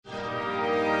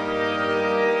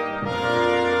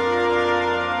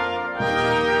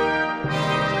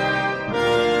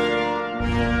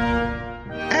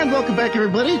Welcome back,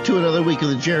 everybody, to another week of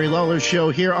the Jerry Lawler Show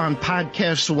here on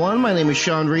Podcast One. My name is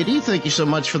Sean Reedy. Thank you so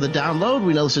much for the download.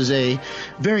 We know this is a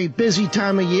very busy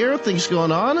time of year, things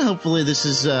going on. Hopefully this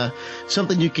is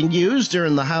something you can use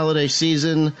during the holiday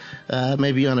season,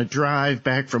 maybe on a drive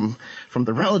back from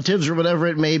the relatives or whatever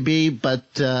it may be.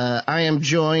 But I am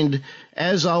joined,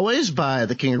 as always, by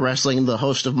the King of Wrestling, the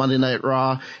host of Monday Night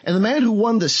Raw, and the man who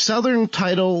won the Southern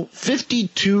title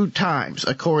 52 times,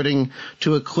 according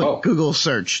to a quick Google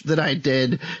search that I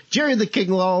did. Jerry the King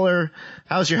Lawler,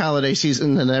 how's your holiday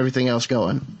season and everything else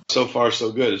going? So far,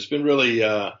 so good. It's been really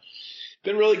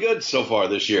good so far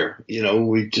this year. You know,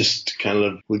 we just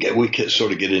we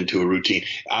sort of get into a routine.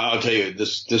 I'll tell you,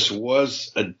 this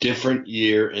was a different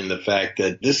year in the fact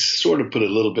that this sort of put a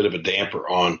little bit of a damper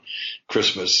on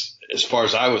Christmas as far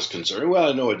as I was concerned. Well,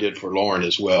 I know it did for Lauren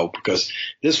as well, because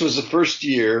this was the first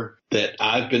year that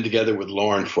I've been together with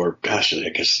Lauren for, gosh, I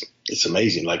guess it's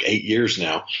amazing, like 8 years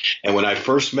now. And when I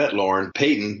first met Lauren,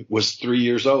 Peyton was 3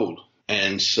 years old.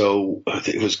 And so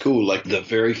it was cool. Like the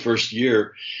very first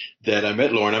year that I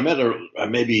met Lauren, I met her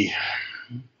maybe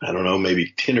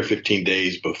 10 or 15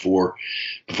 days before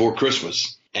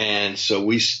Christmas. And so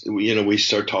we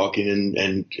start talking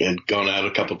and gone out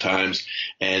a couple times.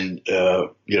 And,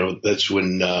 that's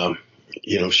when,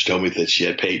 she told me that she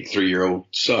had Peyton, 3-year-old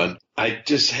son. I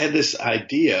just had this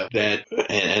idea that,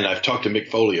 and I've talked to Mick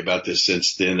Foley about this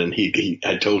since then, and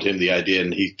I told him the idea,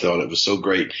 and he thought it was so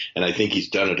great, and I think he's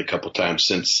done it a couple times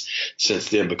since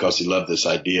then because he loved this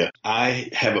idea. I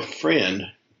have a friend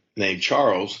named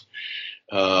Charles,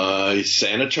 he's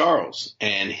Santa Charles,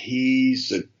 and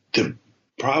he's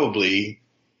probably,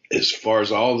 as far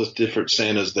as all the different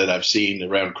Santas that I've seen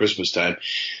around Christmas time,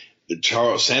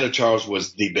 Santa Charles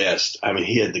was the best. I mean,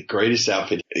 he had the greatest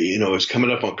outfit. You know, it was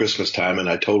coming up on Christmas time, and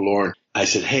I told Lauren, I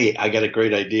said, hey, I got a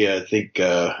great idea. I think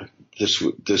this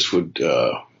would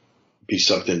be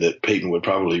something that Peyton would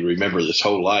probably remember this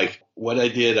whole life. What I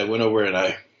did, I went over and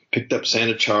I picked up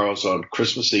Santa Charles on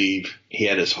Christmas Eve. He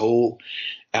had his whole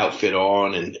outfit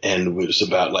on, and it was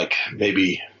about like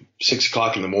maybe 6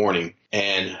 o'clock in the morning.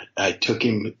 And I took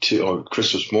him on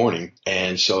Christmas morning.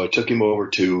 And so I took him over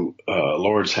to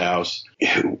Lauren's house.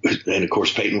 And of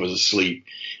course, Peyton was asleep.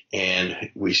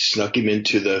 And we snuck him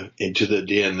into the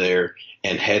den there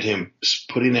and had him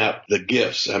putting out the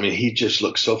gifts. I mean, he just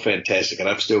looked so fantastic. And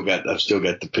I've still got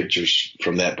the pictures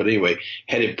from that. But anyway,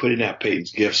 had him putting out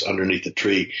Peyton's gifts underneath the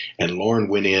tree. And Lauren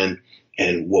went in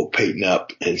and woke Peyton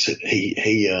up and said,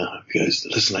 hey, guys,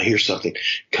 listen, I hear something.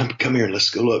 Come here and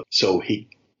let's go look. So he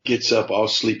gets up all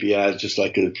sleepy eyes, just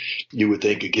like you would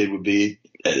think a kid would be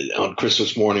on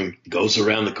Christmas morning, goes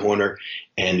around the corner,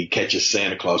 and he catches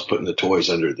Santa Claus putting the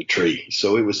toys under the tree.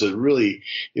 So it was a really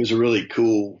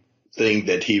cool thing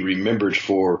that he remembered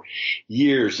for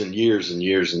years and years and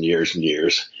years and years and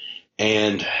years.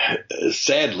 And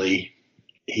sadly,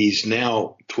 he's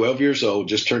now 12 years old,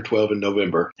 just turned 12 in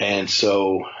November. And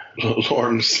so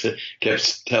Lauren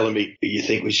kept telling me, you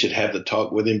think we should have the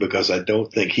talk with him? Because I don't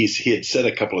think he had said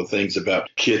a couple of things about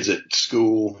kids at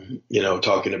school,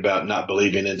 talking about not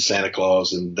believing in Santa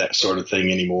Claus and that sort of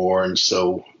thing anymore. And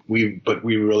so we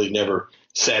really never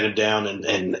sat him down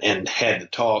and had the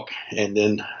talk. And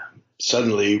then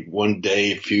suddenly one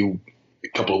day, a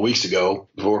couple of weeks ago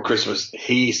before Christmas,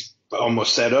 he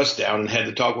almost sat us down and had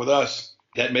to talk with us.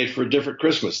 That made for a different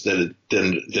Christmas than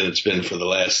it's been for the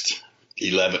last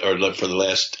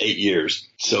 8 years.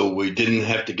 So we didn't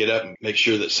have to get up and make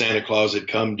sure that Santa Claus had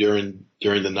come during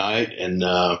the night. And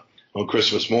on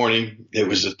Christmas morning, it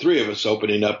was the three of us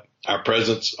opening up our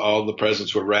presents. All the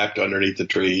presents were wrapped underneath the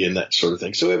tree and that sort of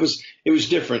thing. So it was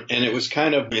different, and it was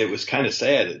kind of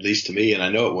sad, at least to me, and I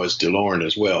know it was to Lauren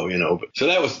as well, But so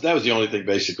that was the only thing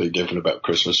basically different about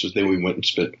Christmas, was then we went and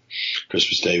spent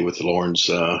Christmas Day with Lauren's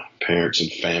parents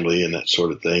and family and that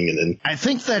sort of thing. And then I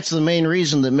think that's the main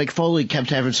reason that Mick Foley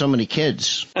kept having so many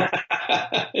kids.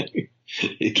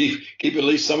 Keep at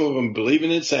least some of them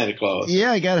believing in Santa Claus.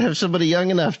 Yeah, I got to have somebody young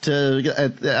enough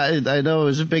to. I know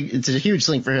it's a huge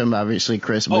thing for him, obviously,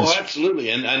 Christmas. Oh, absolutely,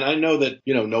 and I know that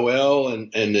Noel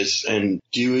and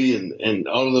Dewey and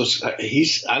all of those.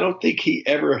 I don't think he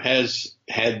ever has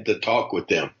had the talk with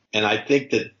them, and I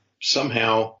think that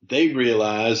somehow they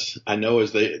realize. I know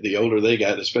as the older they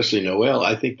got, especially Noel,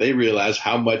 I think they realize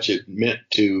how much it meant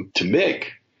to Mick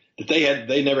that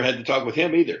they never had to talk with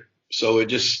him either. So it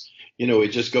just. It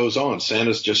just goes on.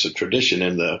 Santa's just a tradition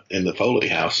in the Foley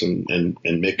house, and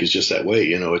Mick is just that way.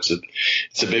 It's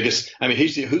the biggest. I mean,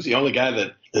 who's the only guy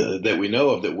that we know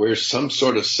of that wears some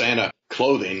sort of Santa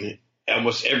clothing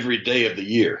almost every day of the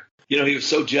year. He was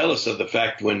so jealous of the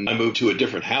fact when I moved to a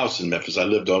different house in Memphis. I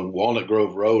lived on Walnut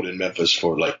Grove Road in Memphis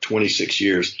for like 26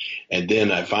 years. And then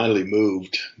I finally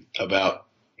moved about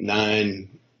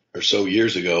 9 or so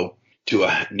years ago to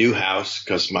a new house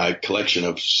because my collection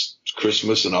of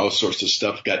Christmas and all sorts of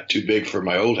stuff got too big for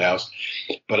my old house.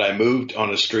 But I moved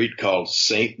on a street called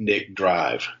St. Nick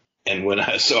Drive. And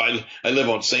I live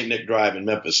on St. Nick Drive in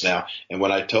Memphis now. And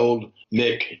when I told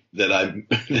Nick that I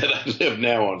live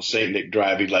now on St. Nick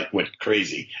Drive, he went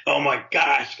crazy. Oh my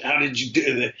gosh, how did you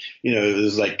do that? It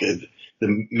was like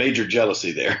the major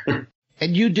jealousy there.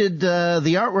 And you did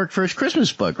the artwork for his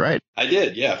Christmas book, right? I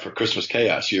did, yeah, for Christmas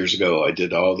Chaos years ago. I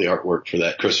did all the artwork for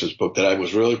that Christmas book that I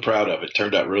was really proud of. It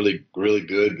turned out really, really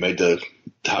good. Made the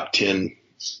top 10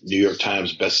 New York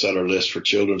Times bestseller list for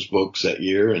children's books that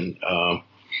year, and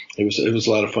it was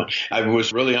a lot of fun. I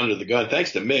was really under the gun,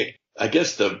 thanks to Mick. I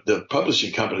guess the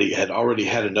publishing company had already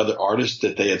had another artist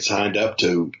that they had signed up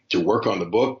to work on the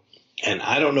book. And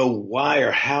I don't know why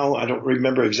or how. I don't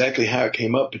remember exactly how it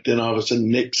came up. But then all of a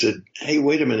sudden Nick said, hey,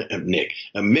 wait a minute,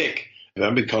 Mick.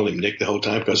 I've been calling him Nick the whole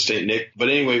time because St. Nick. But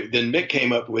anyway, then Mick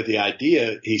came up with the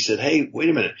idea. He said, hey, wait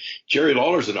a minute. Jerry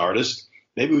Lawler's an artist.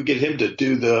 Maybe we get him to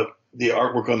do the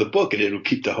artwork on the book, and it'll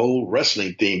keep the whole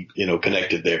wrestling theme,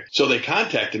 connected there. So they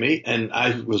contacted me, and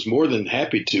I was more than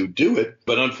happy to do it.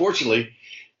 But unfortunately,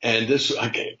 and this, I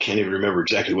can't even remember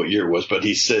exactly what year it was, but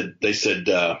they said,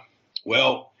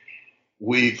 well,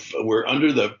 we're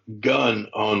under the gun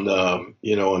on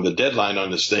the deadline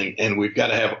on this thing, and we've got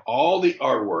to have all the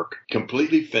artwork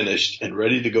completely finished and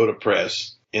ready to go to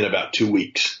press in about 2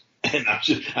 weeks. And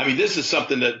this is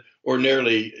something that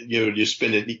ordinarily, you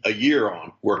spend a year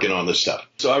on working on this stuff.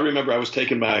 So I remember I was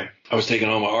taking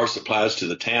all my art supplies to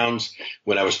the towns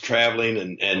when I was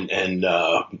traveling and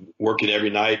working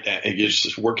every night, and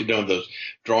just working on the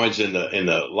drawings in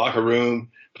the locker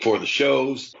room before the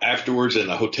shows, afterwards in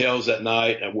the hotels at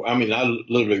night. I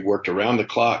literally worked around the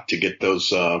clock to get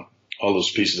those all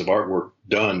those pieces of artwork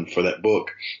done for that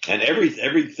book. And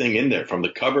everything in there, from the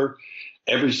cover,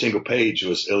 every single page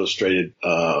was illustrated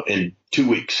in 2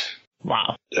 weeks.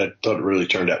 Wow. I thought it really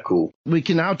turned out cool. We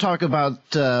can now talk about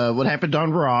what happened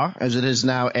on Raw, as it is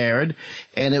now aired,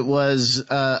 and it was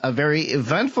a very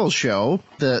eventful show.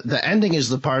 The ending is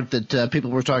the part that people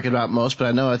were talking about most,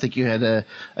 but I think you had a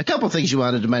couple things you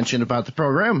wanted to mention about the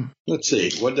program. Let's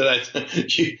see. What did I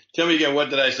tell me again? What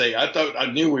did I say?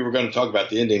 I knew we were going to talk about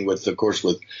the ending with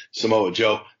Samoa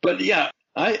Joe. But yeah,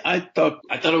 I thought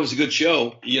it was a good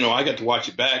show. I got to watch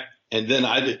it back. And then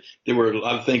there were a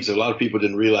lot of things that a lot of people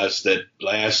didn't realize that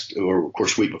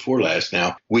week before last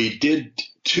now, we did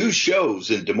 2 shows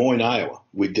in Des Moines, Iowa.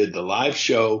 We did the live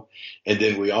show, and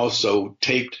then we also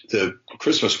taped the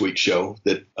Christmas week show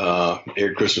that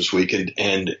aired Christmas week. And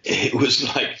it was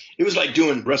like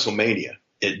doing WrestleMania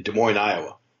in Des Moines,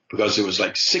 Iowa, because it was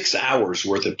like 6 hours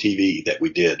worth of TV that we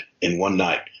did in one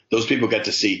night. Those people got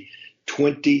to see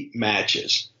 20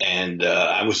 matches. And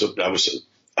I was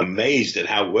amazed at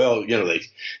how well,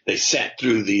 they sat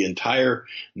through the entire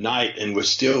night and was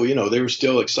still, they were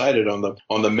still excited on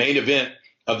the main event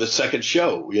of the second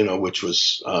show, which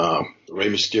was Rey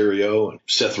Mysterio and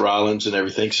Seth Rollins and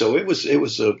everything. So it was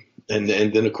and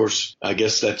then of course, I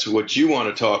guess that's what you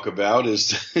want to talk about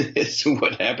is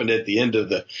what happened at the end of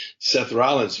the Seth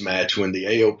Rollins match when the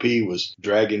AOP was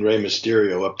dragging Rey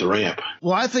Mysterio up the ramp.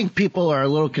 Well, I think people are a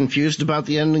little confused about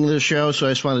the ending of the show, so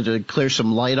I just wanted to clear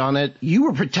some light on it. You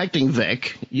were protecting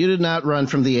Vic. You did not run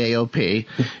from the AOP.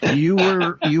 You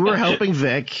were helping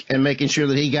Vic and making sure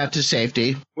that he got to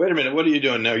safety. Wait a minute, what are you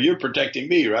doing now? You're protecting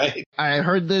me, right? I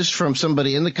heard this from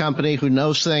somebody in the company who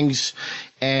knows things,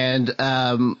 and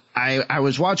I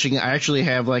was watching. I actually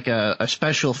have like a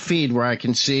special feed where I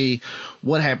can see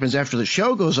what happens after the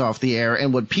show goes off the air,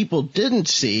 and what people didn't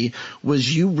see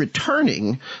was you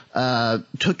returning,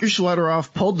 took your sweater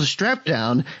off, pulled the strap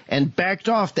down, and backed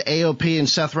off the AOP and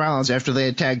Seth Rollins after they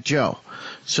attacked Joe.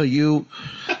 So you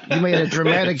made a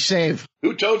dramatic save.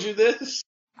 Who told you this?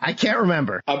 I can't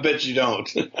remember. I bet you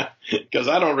don't, because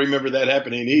I don't remember that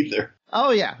happening either.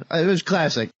 Oh, yeah. It was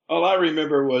classic. All I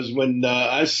remember was when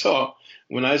I saw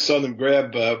them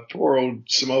grab poor old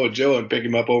Samoa Joe and pick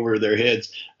him up over their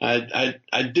heads. I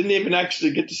didn't even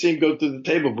actually get to see him go through the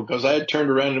table because I had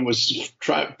turned around and was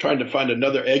trying to find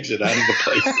another exit out of the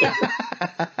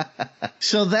place.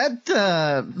 So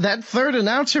that third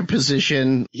announcer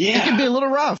position, it can be a little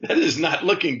rough. That is not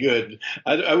looking good.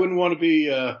 I wouldn't want to be.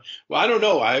 Well, I don't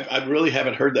know. I really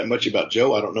haven't heard that much about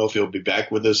Joe. I don't know if he'll be back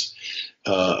with us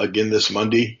again this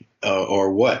Monday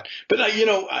or what. But I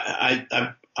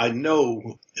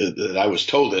know that I was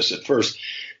told this at first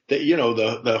that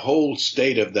the whole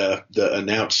state of the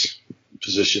announce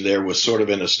position there was sort of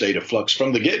in a state of flux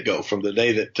from the get-go, from the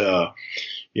day that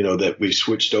that we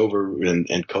switched over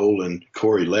and Cole and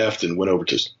Corey left and went over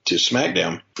to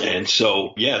SmackDown. And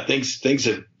so, yeah, things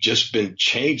have just been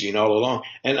changing all along.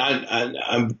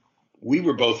 And we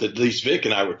were both, at least Vic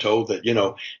and I were told that,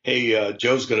 hey,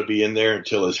 Joe's going to be in there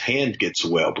until his hand gets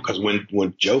well, because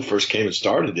when Joe first came and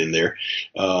started in there,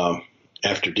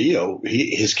 after Dio,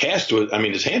 his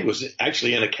hand was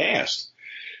actually in a cast.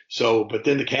 So, but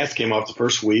then the cast came off the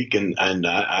first week, and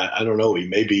I don't know, he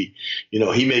may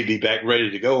be back ready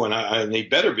to go, and he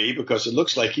better be, because it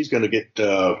looks like he's going to get,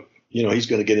 he's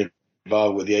going to get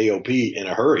involved with the AOP in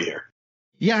a hurry here.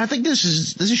 Yeah, I think this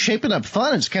is shaping up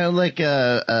fun. It's kind of like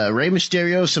Rey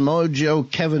Mysterio, Samoa Joe,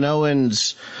 Kevin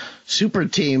Owens super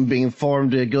team being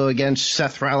formed to go against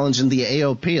Seth Rollins and the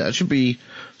AOP. That should be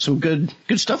some good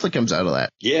stuff that comes out of that.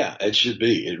 Yeah, it should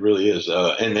be. It really is.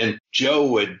 And then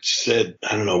Joe had said,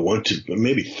 I don't know,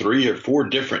 maybe 3 or 4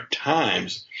 different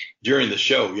times during the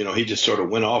show, he just sort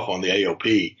of went off on the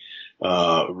AOP,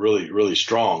 really, really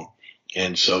strong.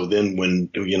 And so then when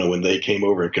they came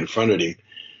over and confronted him,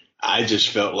 I just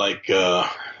felt like, of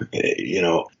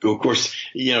course,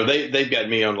 they've got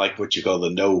me on like what you call the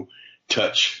no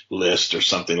touch list or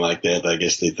something like that. I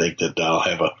guess they think that I'll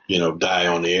have die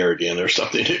on the air again or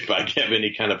something if I have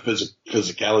any kind of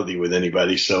physicality with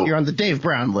anybody. So you're on the Dave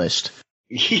Brown list.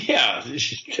 Yeah,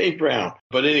 Dave Brown.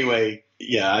 But anyway,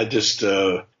 yeah, I just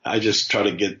try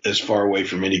to get as far away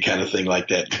from any kind of thing like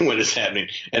that when it's happening.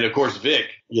 And of course, Vic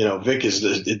is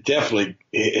definitely,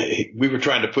 we were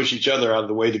trying to push each other out of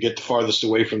the way to get the farthest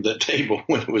away from that table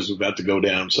when it was about to go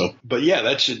down. So, but yeah,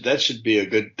 that should be a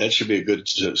good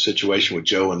situation with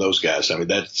Joe and those guys. I mean,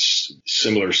 that's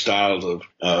similar styles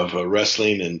of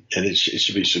wrestling, and it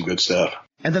should be some good stuff.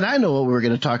 And then I know what we're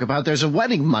going to talk about. There's a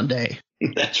wedding Monday.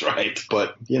 That's right.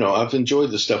 But, I've enjoyed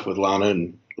the stuff with Lana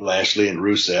and Lashley and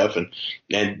Rusev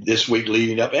and this week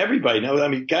leading up. Everybody knows. I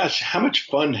mean, gosh, how much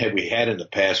fun have we had in the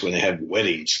past when they had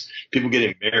weddings? People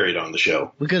getting married on the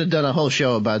show. We could have done a whole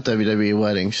show about WWE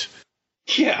weddings.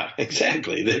 Yeah,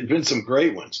 exactly. There have been some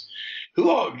great ones. Who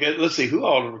all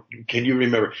can you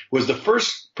remember? Was the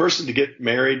first person to get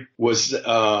married was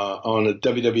on a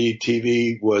WWE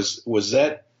TV? Was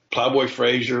that Plowboy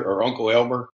Frazier or Uncle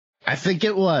Elmer? I think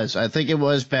it was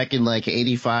back in like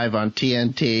 85 on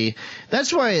TNT.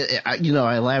 That's why, I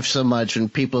laugh so much when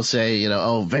people say,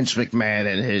 Vince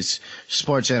McMahon and his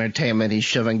sports entertainment, he's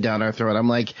shoving down our throat. I'm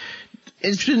like,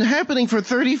 it's been happening for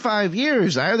 35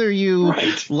 years. Either you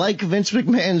like Vince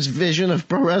McMahon's vision of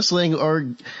pro wrestling or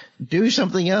do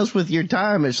something else with your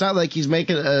time. It's not like he's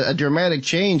making a dramatic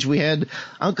change. We had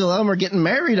Uncle Elmer getting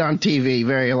married on TV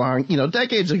very long,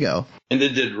 decades ago. And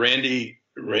then did Randy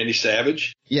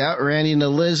Savage? Yeah, Randy and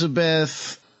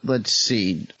Elizabeth. Let's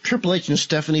see. Triple H and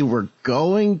Stephanie were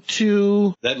going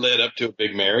to. That led up to a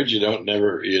big marriage.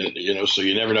 So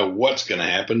you never know what's going to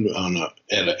happen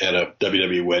at a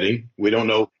WWE wedding. We don't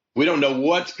know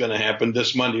what's going to happen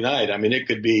this Monday night. I mean, it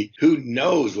could be, who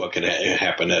knows what could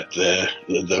happen at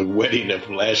the wedding of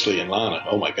Lashley and Lana.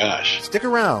 Oh my gosh. Stick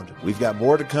around. We've got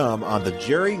more to come on the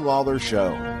Jerry Lawler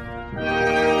Show.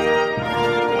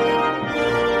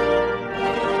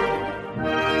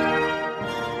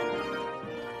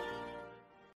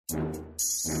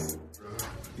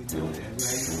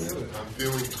 I'm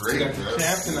feeling great, we man. got the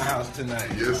champs in the house tonight.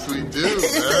 Yes, we do,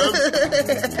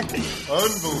 man.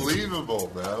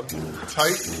 Unbelievable, man.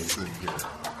 Titans in here.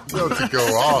 About to go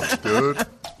off, dude.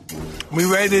 We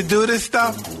ready to do this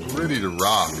stuff? We're ready to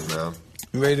rock, man.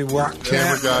 You ready to rock,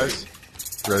 Camera guys,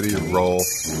 ready to roll.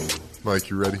 Mike,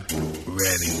 you ready?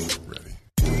 Ready.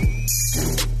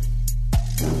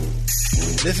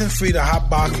 Listen free to Hot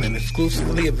Boxing,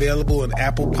 exclusively available on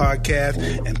Apple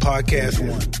Podcasts and Podcast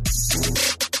One.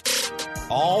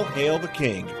 All hail the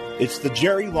king. It's the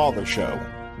Jerry Lawler Show.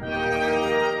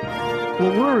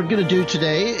 What we're going to do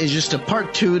today is just a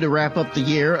part 2 to wrap up the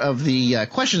year of the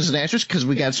questions and answers, because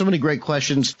we got so many great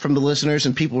questions from the listeners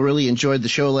and people really enjoyed the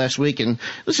show last week. And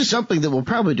this is something that we'll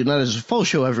probably do, not as a full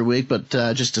show every week, but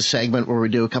just a segment where we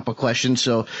do a couple questions.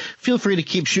 So feel free to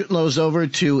keep shooting those over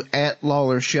to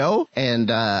 @LawlerShow, and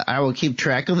I will keep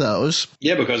track of those.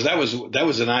 Yeah, because that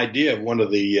was an idea of one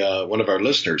of our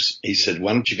listeners. He said,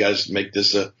 "Why don't you guys make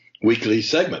this a weekly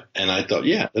segment?" And I thought,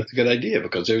 yeah, that's a good idea,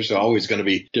 because there's always going to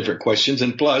be different questions.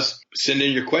 And plus, send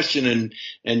in your question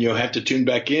and you'll have to tune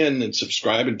back in and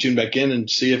subscribe and tune back in and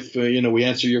see if, we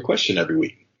answer your question every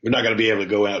week. we're not going to be able to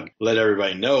go out and let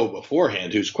everybody know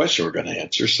beforehand whose question we're going to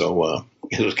answer. So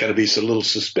it'll kind of be some little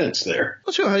suspense there.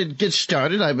 Let's go ahead and get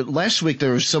started. Last week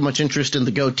there was so much interest in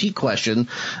the goatee question.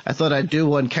 I thought I'd do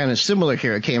one kind of similar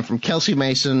here. It came from Kelsey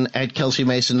Mason at Kelsey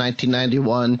Mason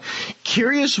 1991.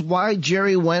 Curious why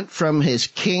Jerry went from his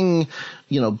king,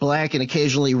 black and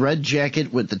occasionally red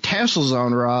jacket with the tassels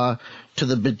on Raw to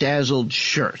the bedazzled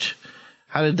shirt.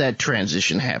 How did that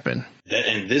transition happen?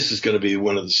 And this is going to be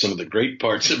some of the great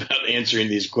parts about answering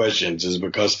these questions, is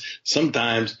because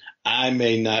sometimes I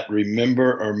may not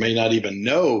remember or may not even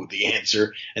know the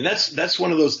answer. And that's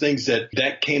one of those things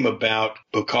that came about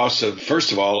because of,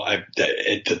 first of all, at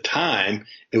the time,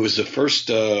 it was the first,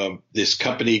 this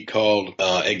company called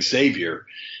Xavier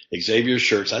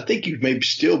shirts. I think you may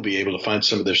still be able to find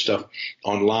some of their stuff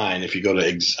online if you go to,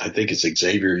 I think it's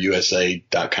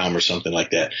XavierUSA.com or something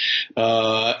like that.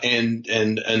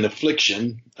 And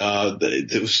Affliction,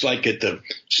 it was like at the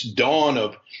dawn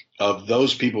of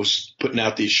those people putting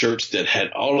out these shirts that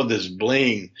had all of this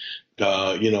bling,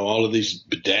 all of these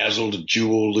bedazzled,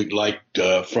 jeweled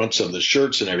fronts of the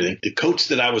shirts and everything. The coats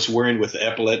that I was wearing with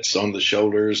epaulets on the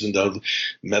shoulders and the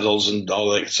medals and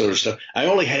all that sort of stuff, I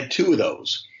only had 2 of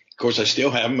those. Of course, I still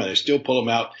have them, and I still pull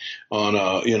them out on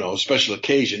a special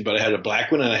occasion. But I had a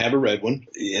black one and I have a red one.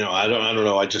 I don't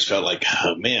know. I just felt like,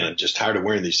 oh man, I'm just tired of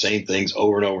wearing these same things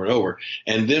over and over and over.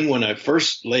 And then when I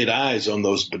first laid eyes on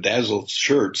those bedazzled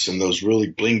shirts and those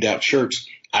really blinged out shirts,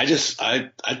 I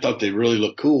thought they really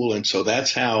looked cool, and so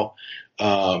that's how.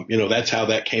 That's how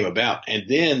that came about. And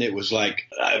then it was like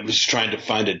I was trying to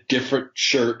find a different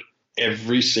shirt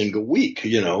every single week,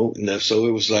 and so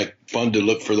it was like fun to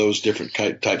look for those different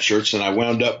type shirts. And I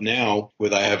wound up now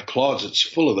I have closets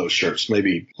full of those shirts,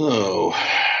 maybe 300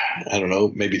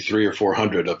 or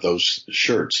 400 of those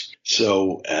shirts.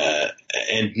 So,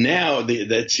 and now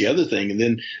that's the other thing. And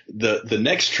then the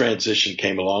next transition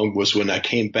came along was when I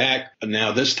came back.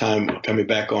 Now this time coming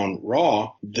back on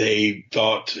Raw, they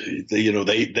thought,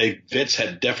 Vince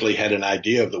had definitely had an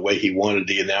idea of the way he wanted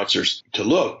the announcers to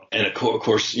look. And of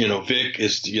course, Vic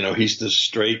is, he's the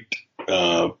straight,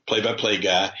 play-by-play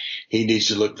guy. He needs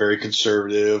to look very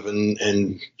conservative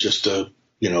and just a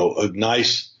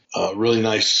nice, really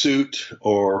nice suit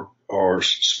or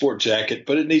sport jacket,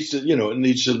 but it needs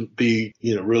to be,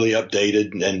 really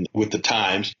updated and with the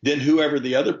times. Then whoever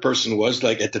the other person was,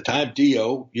 like at the time,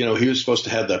 Dio, he was supposed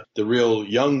to have the real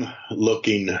young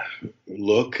looking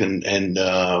look and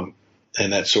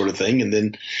that sort of thing. And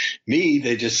then me,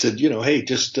 they just said, hey,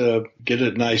 just get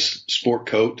a nice sport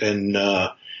coat. And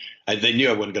they knew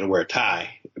I wasn't going to wear a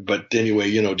tie. But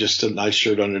anyway, just a nice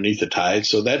shirt underneath the tie.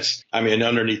 So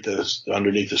underneath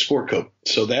the sport coat.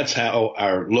 So that's how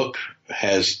our look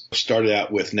has started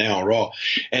out with now on Raw.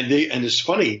 And it's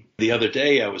funny, the other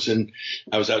day I was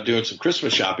out doing some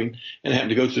Christmas shopping and I happened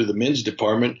to go through the men's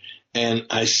department, and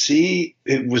I see,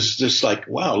 it was just like,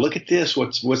 wow, look at this.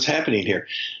 What's happening here?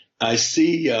 I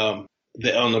see, on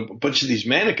a bunch of these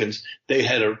mannequins, they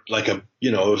had a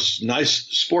nice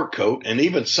sport coat, and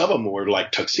even some of them were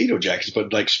like tuxedo jackets,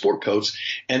 but like sport coats.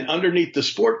 And underneath the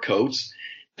sport coats,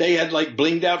 they had like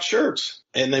blinged out shirts.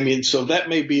 And so that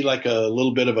may be like a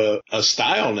little bit of a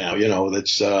style now,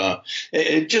 that's,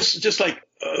 just like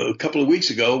a couple of weeks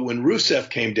ago when Rusev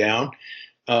came down,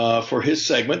 for his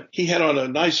segment, he had on a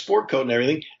nice sport coat and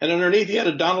everything. And underneath he had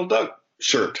a Donald Duck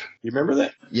shirt. You remember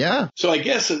that? Yeah. So I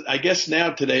guess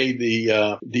now today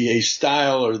the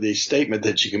style or the statement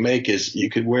that you can make is you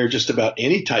could wear just about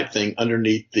any type thing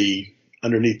underneath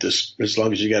this, as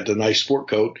long as you got the nice sport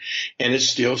coat, and it's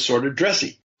still sort of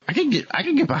dressy. I can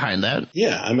get behind that.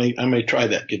 Yeah, I may try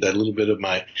that. Get that little bit of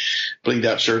my blinged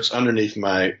out shirts underneath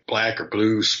my black or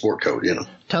blue sport coat.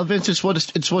 Tell Vince it's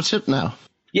what's hip now.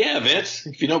 Yeah, Vince.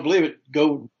 If you don't believe it,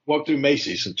 go walk through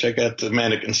Macy's and check out the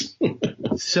mannequins.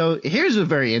 So here's a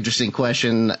very interesting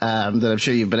question that I'm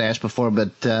sure you've been asked before,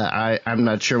 but I'm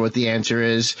not sure what the answer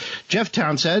is. Jeff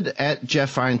Townsend at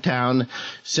Jeff Finetown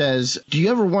says, do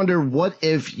you ever wonder what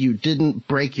if you didn't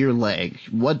break your leg?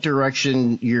 What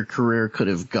direction your career could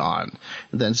have gone?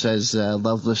 And then says,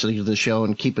 love listening to the show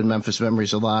and keeping Memphis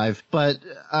memories alive. But,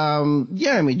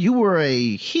 you were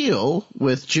a heel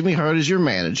with Jimmy Hart as your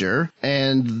manager,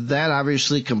 and that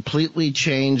obviously completely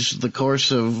changed the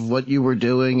course of what you were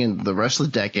doing and the rest of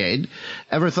the decade.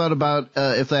 Ever thought about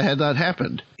if that had not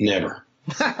happened? Never.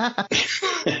 I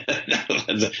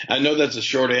know that's a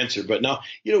short answer, but no,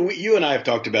 you and I have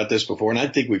talked about this before, and I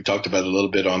think we've talked about it a little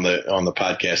bit on the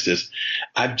podcast. Is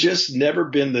I've just never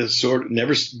been the sort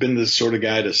of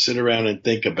guy to sit around and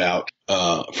think about.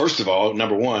 First of all,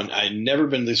 number one, I never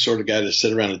been the sort of guy to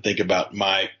sit around and think about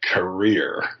my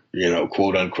career,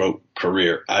 quote unquote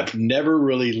career. I've never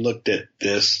really looked at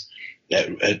this,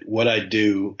 at what I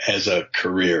do as a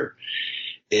career.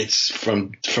 It's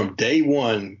from day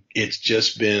one, it's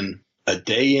just been a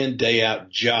day in, day out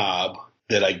job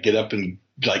that I get up and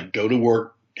like go to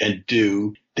work and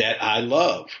do that I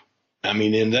love. I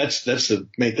mean, and that's the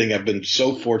main thing. I've been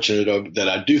so fortunate of that.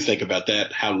 I do think about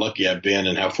that, how lucky I've been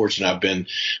and how fortunate I've been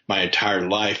my entire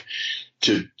life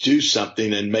to do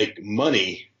something and make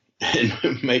money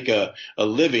and make a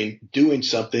living doing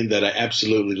something that I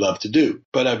absolutely love to do.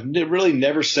 But I've really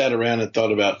never sat around and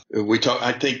thought about,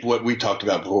 I think what we talked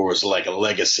about before was like a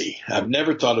legacy. I've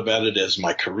never thought about it as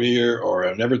my career, or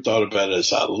I've never thought about it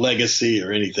as a legacy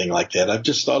or anything like that. I've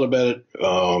just thought about it,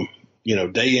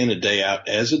 day in and day out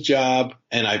as a job.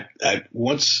 And I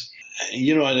once,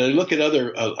 and I look at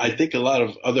I think a lot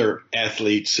of other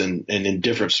athletes and in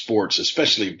different sports,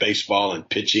 especially baseball and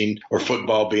pitching or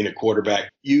football, being a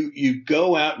quarterback, you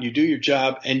go out and you do your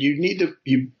job, and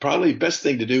probably best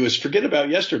thing to do is forget about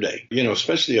yesterday,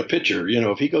 especially a pitcher.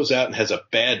 If he goes out and has a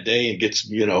bad day and gets,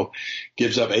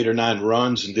 gives up 8 or 9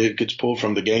 runs and gets pulled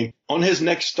from the game, on his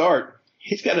next start,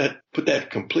 he's got to put that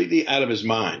completely out of his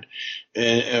mind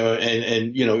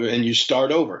and you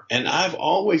start over. And I've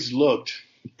always looked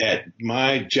at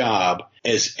my job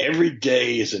as every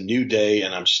day is a new day,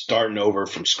 and I'm starting over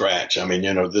from scratch. I mean,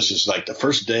 this is like the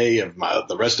first day of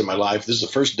the rest of my life. This is the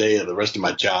first day of the rest of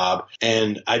my job.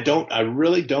 And I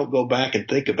really don't go back and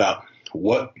think about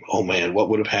what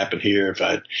would have happened here if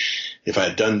I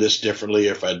had done this differently,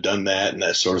 or if I'd done that and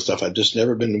that sort of stuff. I've just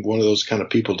never been one of those kind of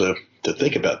people to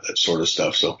think about that sort of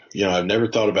stuff. So, I've never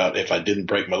thought about if I didn't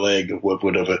break my leg, what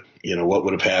would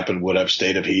have happened? Would I have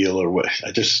stayed of heel, or what?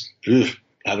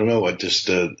 I don't know.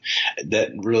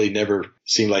 That really never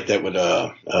seemed like that would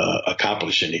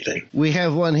accomplish anything. We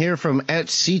have one here from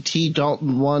 @CT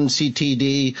Dalton1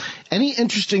 CTD. Any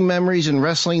interesting memories in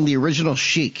wrestling the original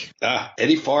Sheik?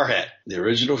 Eddie Farhat, the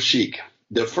original Sheik.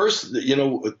 The first,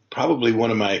 probably one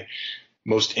of my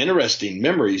most interesting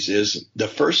memories is the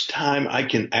first time I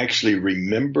can actually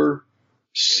remember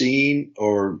seeing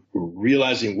or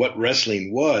realizing what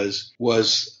wrestling was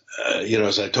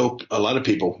as I told a lot of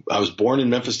people, I was born in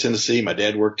Memphis, Tennessee. My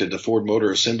dad worked at the Ford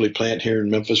Motor Assembly plant here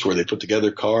in Memphis, where they put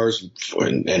together cars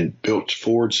and built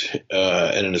Fords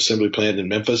at an assembly plant in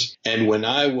Memphis. And when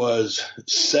I was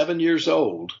 7 years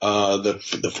old,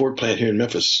 the Ford plant here in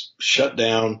Memphis shut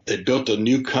down. They built a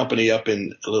new company up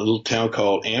in a little town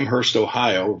called Amherst,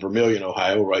 Ohio, Vermilion,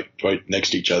 Ohio, right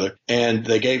next to each other. And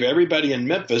they gave everybody in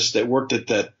Memphis that worked at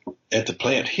the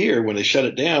plant here, when they shut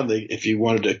it down, if you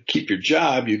wanted to keep your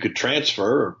job, you could transfer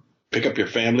or pick up your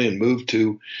family and move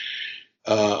to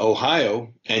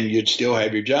Ohio, and you'd still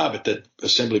have your job at that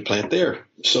assembly plant there.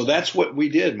 So that's what we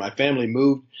did. My family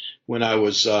moved when I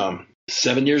was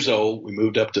 7 years old. We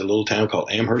moved up to a little town called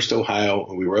Amherst, Ohio,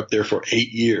 and we were up there for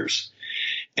 8 years.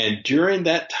 And during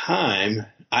that time,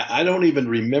 I don't even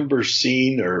remember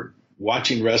seeing or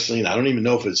watching wrestling. I don't even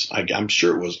know if I'm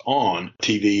sure it was on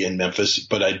TV in Memphis,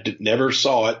 but I never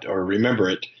saw it or remember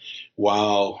it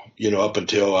while, up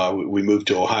until we moved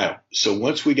to Ohio. So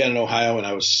once we got in Ohio and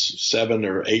I was 7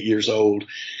 or 8 years old,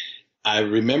 I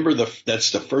remember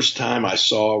that's the first time I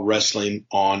saw wrestling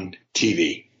on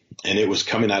TV. And it was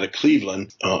coming out of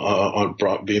Cleveland,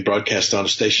 being broadcast on a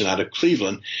station out of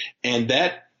Cleveland. And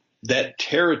that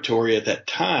territory at that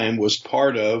time was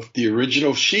part of the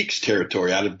original Sheik's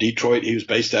territory out of Detroit. He was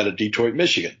based out of Detroit,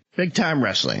 Michigan. Big time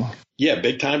wrestling. Yeah,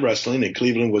 big time wrestling. And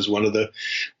Cleveland was one of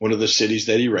the cities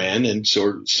that he ran. And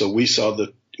so we saw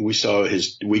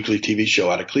his weekly TV show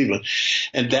out of Cleveland.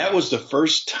 And that was the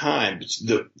first time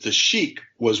the Sheik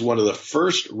was one of the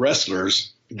first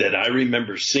wrestlers that I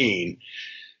remember seeing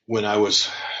when I was,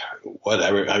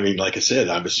 like I said,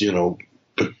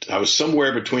 I was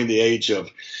somewhere between the age of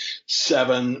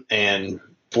 7 and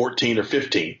 14 or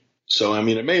 15. So,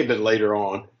 it may have been later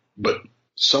on, but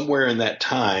somewhere in that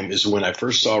time is when I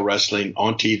first saw wrestling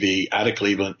on TV out of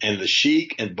Cleveland. And the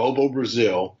Sheik and Bobo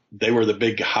Brazil, they were the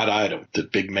big hot item, the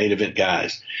big main event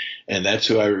guys. And that's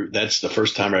the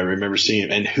first time I remember seeing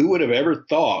him. And who would have ever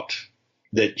thought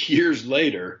that years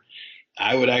later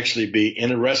I would actually be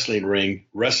in a wrestling ring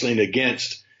wrestling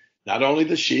against not only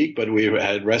the Sheik, but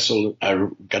I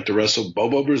got to wrestle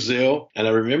Bobo Brazil. And I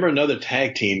remember another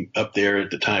tag team up there at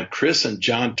the time, Chris and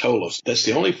John Tolos. That's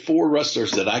the only 4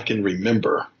 wrestlers that I can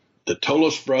remember. The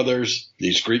Tolos brothers,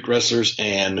 these Greek wrestlers,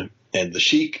 and the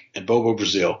Sheik and Bobo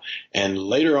Brazil. And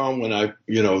later on, when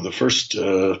the first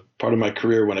part of my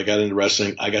career, when I got into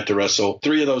wrestling, I got to wrestle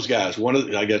 3 of those guys.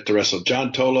 I got to wrestle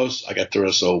John Tolos, I got to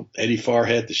wrestle Eddie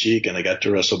Farhat, the Sheik, and I got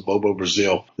to wrestle Bobo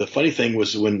Brazil. The funny thing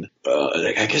was when,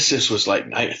 I guess this was I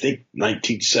think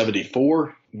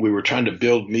 1974, we were trying to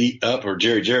build me up, or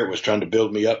Jerry Jarrett was trying to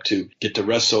build me up to get to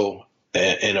wrestle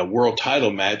in a world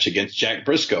title match against Jack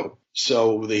Briscoe.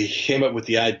 So they came up with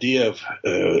the idea of,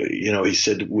 he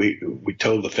said, we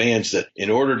told the fans that in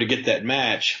order to get that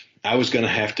match, I was going to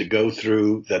have to go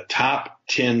through the top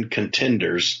 10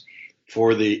 contenders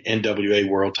for the NWA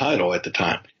world title at the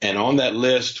time. And on that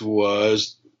list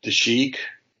was the Sheik,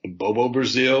 Bobo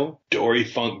Brazil, Dory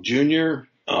Funk Jr.,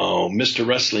 Mr.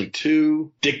 Wrestling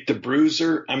 2, Dick the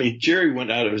Bruiser. I mean, Jerry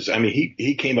went out of his,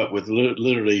 he came up with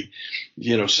literally,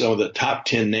 some of the top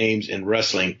 10 names in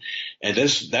wrestling. And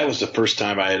that was the first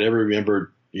time I had ever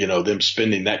remembered, them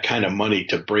spending that kind of money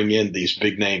to bring in these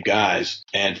big name guys.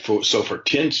 And for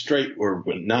 10 straight, or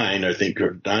 9, I think,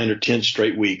 or 9 or 10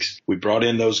 straight weeks, we brought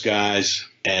in those guys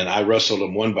and I wrestled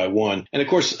them one by one. And of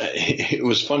course, it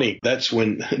was funny. That's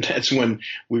when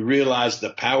we realized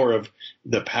the power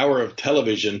of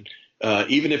television.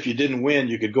 Even if you didn't win,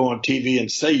 you could go on TV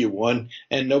and say you won,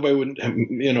 and nobody would,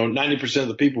 90% of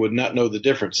the people would not know the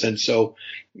difference. And so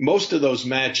most of those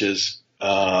matches,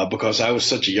 because I was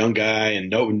such a young guy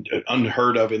and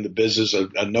unheard of in the business,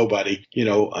 a nobody,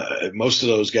 most of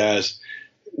those guys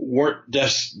weren't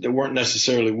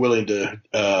necessarily willing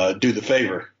to do the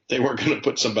favor. They weren't going to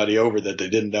put somebody over that they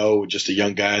didn't know, just a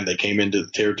young guy, and they came into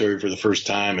the territory for the first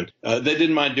time, and they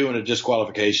didn't mind doing a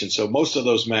disqualification. So most of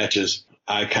those matches,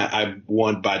 I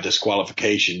won by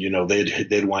disqualification.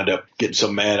 They'd wind up getting so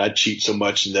mad I'd cheat so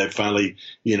much, and they'd finally,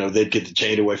 they'd get the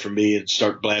chain away from me and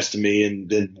start blasting me, and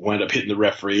then wind up hitting the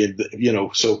referee,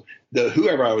 and so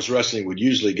whoever I was wrestling would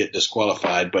usually get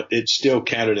disqualified, but it still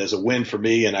counted as a win for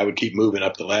me, and I would keep moving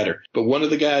up the ladder. But one of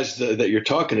the guys that you're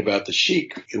talking about, the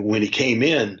Sheik, when he came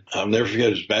in, I'll never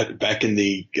forget, it was back in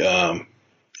the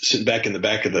sitting back in the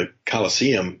back of the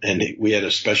Coliseum, and we had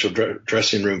a special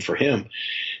dressing room for him.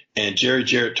 And Jerry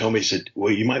Jarrett told me, he said,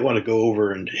 well, you might want to go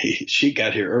over, and Sheik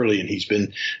got here early, and he's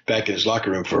been back in his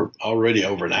locker room for already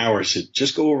over an hour. He said,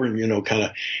 just go over and, kind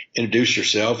of introduce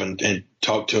yourself and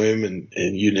talk to him. And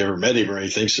you never met him or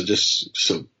anything.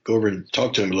 So go over and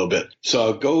talk to him a little bit. So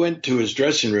I'll go into his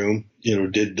dressing room,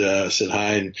 said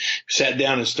hi and sat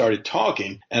down and started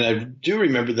talking. And I do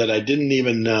remember that I didn't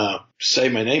even say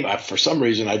my name. For some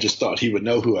reason, I just thought he would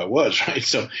know who I was, right?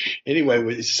 So anyway,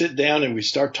 we sit down and we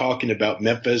start talking about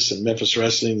Memphis and Memphis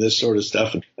wrestling, this sort of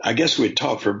stuff. And I guess we'd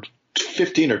talk for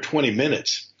 15 or 20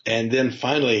 minutes. And then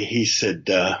finally he said,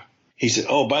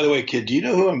 oh, by the way, kid, do you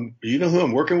know who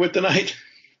I'm working with tonight?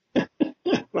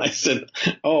 I said,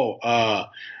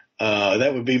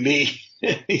 that would be me.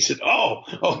 He said, oh,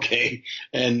 okay.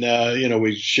 And,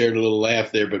 we shared a little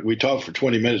laugh there, but we talked for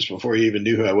 20 minutes before he even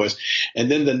knew who I was. And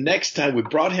then the next time we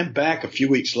brought him back a few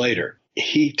weeks later,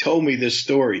 he told me this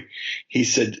story. He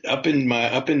said, up in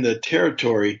the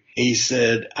territory, he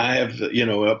said, I have,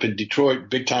 up in Detroit,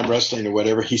 big time wrestling or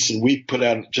whatever. He said, we put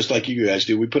out, just like you guys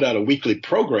do, we put out a weekly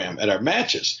program at our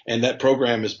matches. And that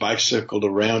program is bicycled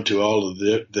around to all of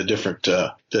the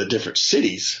different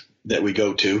cities that we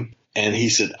go to. And he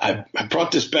said, I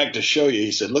brought this back to show you.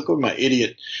 He said, look what my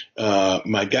idiot,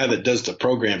 my guy that does the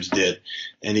programs did.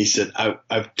 And he said,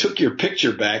 I took your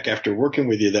picture back after working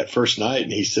with you that first night.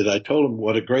 And he said, I told him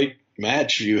what a great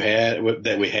match you had,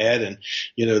 that we had. And,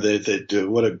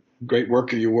 what a great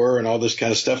worker you were and all this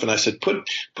kind of stuff. And I said, put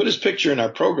his picture in our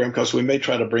program because we may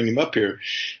try to bring him up here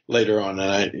later on.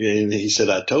 And he said,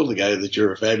 I told the guy that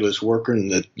you're a fabulous worker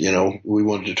and that, we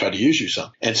wanted to try to use you some.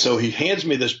 And so he hands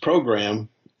me this program.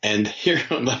 And here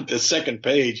on the second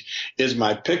page is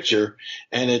my picture,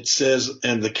 and it says,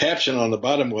 and the caption on the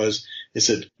bottom it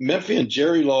said, Memphian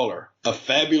Jerry Lawler, a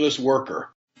fabulous worker.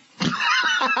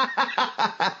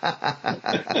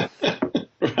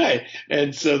 Right.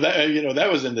 And so that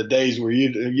was in the days where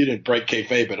you didn't break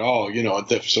kayfabe at all,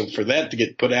 so for that to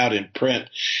get put out in print,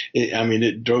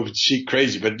 it drove Sheik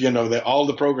crazy, but all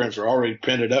the programs were already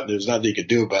printed up. There was nothing he could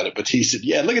do about it. But he said,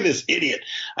 yeah, look at this idiot.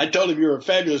 I told him you were a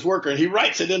fabulous worker, and he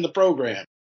writes it in the program.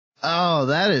 Oh,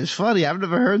 that is funny. I've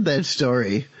never heard that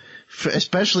story,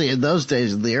 especially in those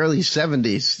days, in the early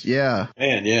 70s. Yeah.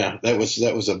 Man, yeah, that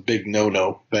was a big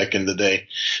no-no back in the day.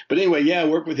 But anyway, yeah, I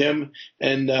worked with him,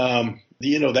 and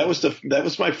that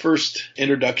was my first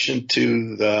introduction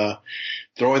to the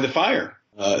throwing the fire.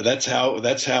 That's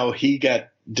how he got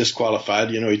disqualified.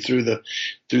 He threw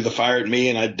the fire at me,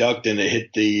 and I ducked, and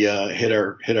it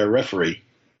hit our referee.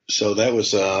 So that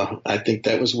was I think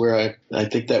that was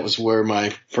where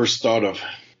my first thought of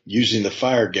using the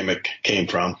fire gimmick came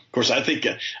from. Of course, I think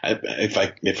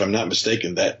if I'm not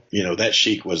mistaken, that that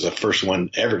Sheik was the first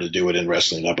one ever to do it in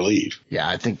wrestling, I believe. Yeah,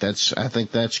 I think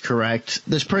that's correct.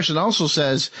 This person also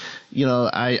says,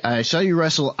 I saw you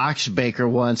wrestle Ox Baker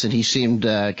once, and he seemed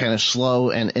kind of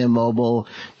slow and immobile.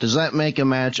 Does that make a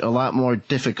match a lot more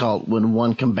difficult when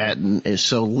one combatant is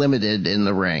so limited in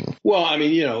the ring? Well, I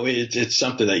mean, it's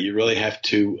something that you really have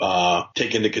to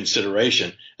take into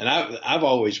consideration. And I've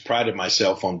always prided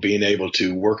myself on being able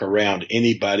to work around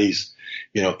anybody's,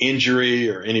 injury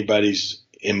or anybody's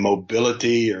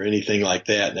immobility or anything like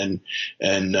that. And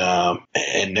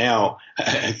now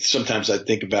sometimes I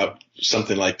think about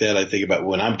something like that. I think about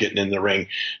when I'm getting in the ring,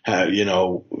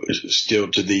 still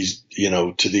to these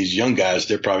young guys,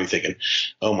 they're probably thinking,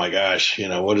 oh my gosh,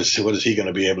 what is he going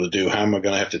to be able to do? How am I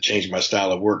going to have to change my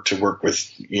style of work to work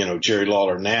with, Jerry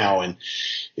Lawler now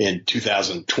in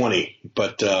 2020?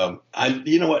 But,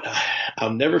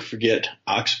 I'll never forget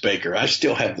Ox Baker. I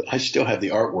still have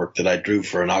the artwork that I drew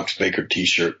for an Ox Baker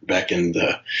t-shirt back in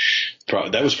that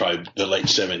was probably the late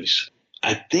 70s.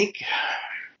 I think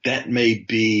that may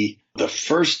be the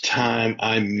first time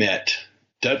I met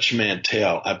Dutch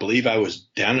Mantell. I believe I was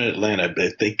down in Atlanta, but I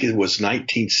think it was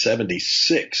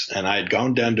 1976. And I had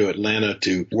gone down to Atlanta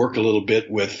to work a little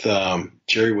bit with,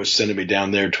 Jerry was sending me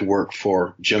down there to work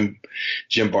for Jim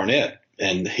Barnett.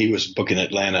 And he was booking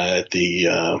Atlanta at the,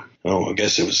 I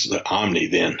guess it was the Omni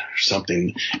then or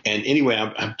something. And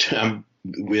anyway,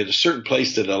 we had a certain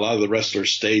place that a lot of the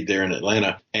wrestlers stayed there in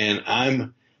Atlanta. And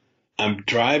I'm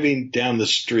driving down the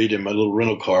street in my little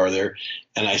rental car there,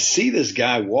 and I see this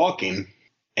guy walking,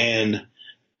 and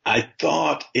I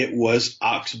thought it was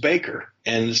Ox Baker.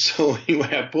 And so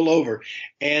anyway, I pull over,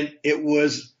 and it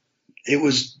was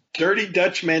Dirty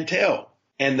Dutch Mantell.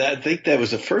 And I think that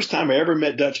was the first time I ever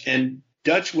met Dutch. And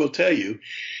Dutch will tell you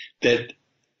that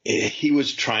he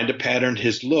was trying to pattern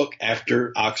his look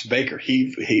after Ox Baker.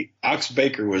 Ox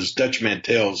Baker was Dutch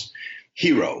Mantell's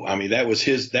hero. I mean, that was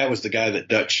the guy that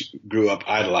Dutch grew up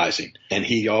idolizing. And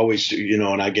he always,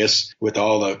 and I guess with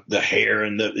all the hair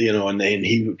and and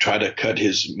he would try to cut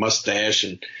his mustache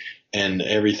and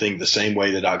everything the same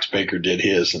way that Ox Baker did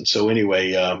his. And so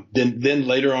anyway, then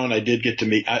later on I did get to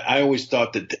meet, I always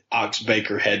thought that Ox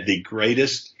Baker had the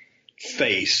greatest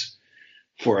face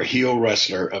for a heel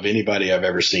wrestler of anybody I've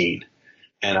ever seen.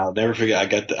 And I'll never forget, I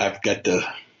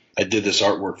did this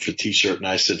artwork for t-shirt, and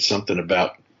I said something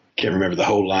about, can't remember the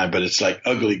whole line, but it's like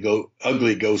ugly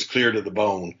goes clear to the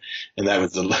bone. And that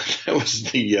was the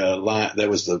line, that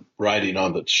was the writing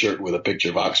on the shirt with a picture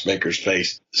of Ox Baker's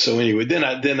face. So anyway, then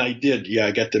I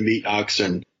got to meet Ox,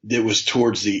 and it was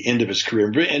towards the end of his career,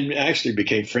 and actually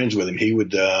became friends with him.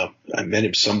 I met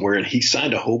him somewhere, and he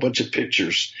signed a whole bunch of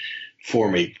pictures for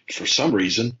me for some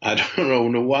reason. I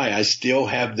don't know why. I still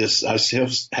have this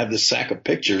sack of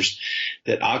pictures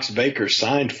that Ox Baker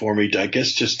signed for me, I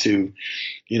guess just to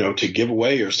give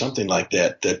away or something like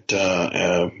that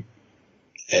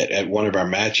at one of our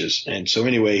matches. And so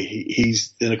anyway,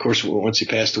 then of course, once he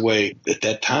passed away, at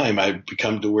that time, I'd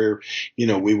become to where,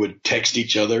 we would text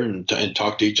each other and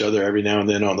talk to each other every now and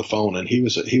then on the phone. And he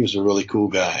was a really cool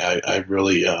guy. I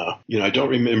really, I don't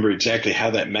remember exactly how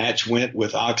that match went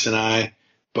with Ox and I,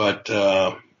 but,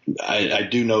 I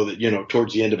do know that,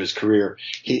 towards the end of his career,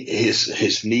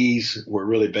 his knees were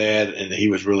really bad and he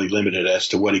was really limited as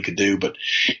to what he could do. But,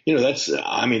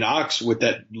 Ox with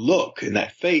that look and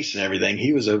that face and everything,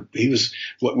 he was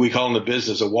what we call in the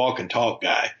business a walk and talk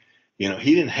guy.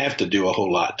 He didn't have to do a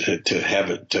whole lot to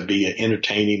have it, to be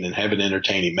entertaining and have an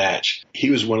entertaining match. He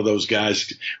was one of those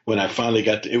guys when I finally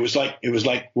it was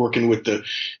like working with the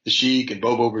Sheik and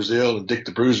Bobo Brazil and Dick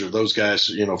the Bruiser, those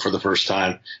guys, for the first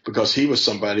time, because he was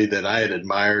somebody that I had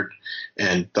admired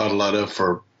and thought a lot of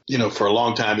for a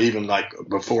long time, even like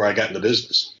before I got in the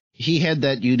business. He had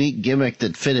that unique gimmick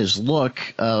that fit his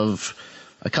look of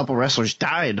a couple wrestlers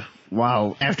died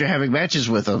after having matches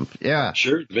with him. Yeah.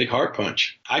 Sure. Big heart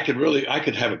punch. I could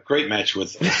have a great match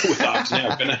with Ox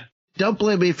now, couldn't I? Don't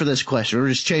blame me for this question. We're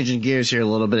just changing gears here a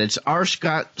little bit. It's R.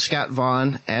 Scott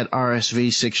Vaughn at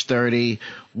RSV 630.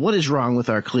 What is wrong with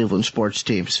our Cleveland sports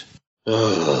teams?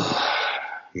 Oh,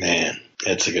 man.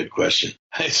 That's a good question.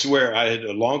 I swear I had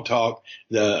a long talk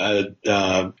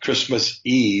Christmas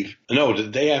Eve. No, the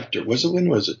day after. When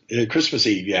was it? Christmas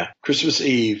Eve, yeah. Christmas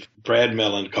Eve, Brad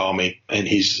Mellon called me, and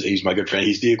he's my good friend.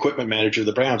 He's the equipment manager of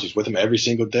the Browns. He's with them every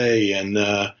single day.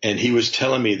 And he was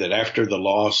telling me that after the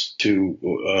loss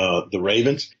to the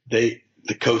Ravens, the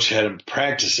coach had them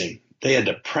practicing. They had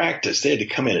to practice. They had to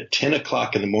come in at 10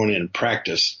 o'clock in the morning and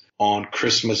practice on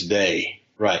Christmas Day.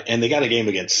 Right. And they got a game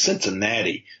against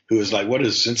Cincinnati, who is like, what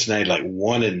is Cincinnati, like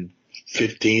 1-5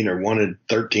 15 or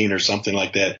 1-13 or something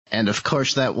like that. And of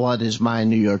course, that one is my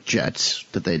New York Jets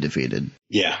that they defeated.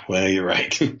 Yeah, well, you're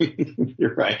right.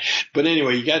 You're right. But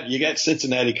anyway, you got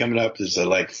Cincinnati coming up. It's the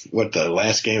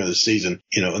last game of the season.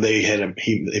 You know,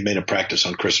 they made a practice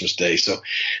on Christmas Day. So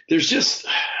there's just,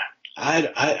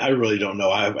 I really don't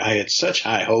know. I had such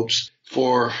high hopes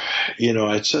for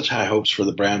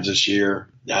the Browns this year.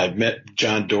 I met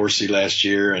John Dorsey last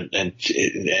year, and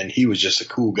he was just a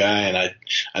cool guy, and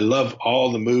I love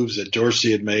all the moves that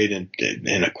Dorsey had made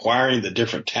in acquiring the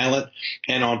different talent.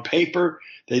 And on paper,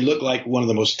 they look like one of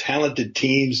the most talented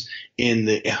teams in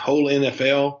the whole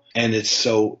NFL. And it's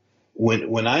so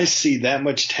when I see that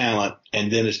much talent,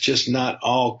 and then it's just not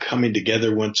all coming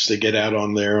together once they get out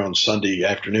on there on Sunday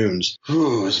afternoons.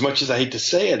 As much as I hate to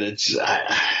say it,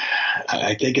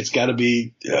 I think it's got to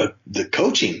be the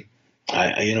coaching.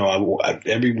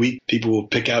 Every week people will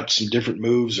pick out some different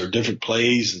moves or different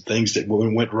plays and things that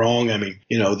went wrong. I mean,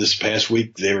 this past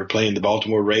week they were playing the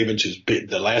Baltimore Ravens,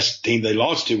 the last team they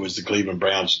lost to was the Cleveland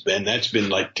Browns, and that's been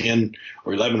like 10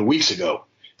 or 11 weeks ago.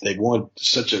 They won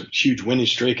such a huge winning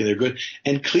streak, and they're good.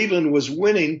 And Cleveland was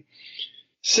winning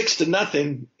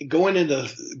 6-0 going into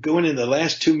the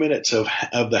last 2 minutes of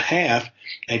the half,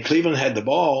 and Cleveland had the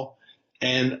ball.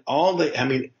 And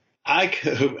I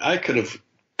could have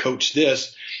coached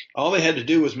this. All they had to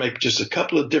do was make just a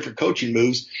couple of different coaching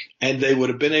moves, and they would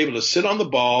have been able to sit on the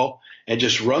ball and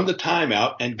just run the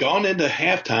timeout and gone into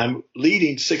halftime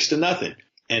leading 6-0.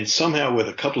 And somehow with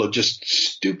a couple of just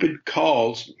stupid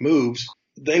moves,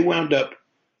 they wound up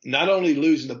not only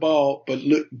losing the ball, but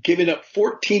giving up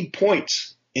 14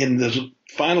 points in the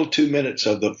final 2 minutes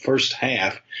of the first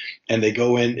half, and they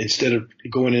go in, instead of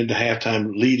going into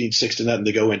halftime leading 6-0,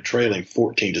 they go in trailing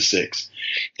 14-6,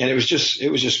 and it was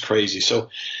just crazy. So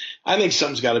I think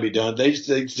something's got to be done. They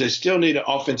still need an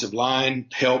offensive line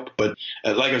help, but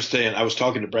like I was saying, I was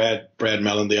talking to Brad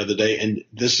Mellon the other day, and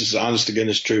this is honest to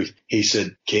goodness truth. He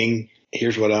said, "King,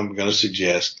 here's what I'm going to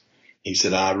suggest." He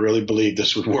said, "I really believe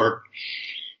this would work."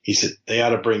 He said, "They ought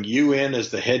to bring you in as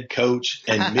the head coach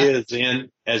and Miz in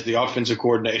as the offensive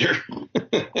coordinator."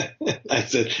 I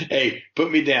said, "Hey,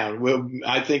 put me down.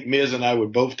 I think Miz and I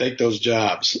would both take those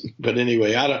jobs." But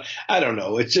anyway, I don't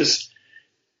know.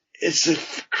 It's a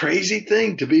crazy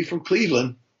thing to be from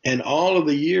Cleveland, and all of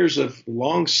the years of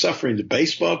long suffering, the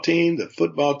baseball team, the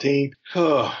football team.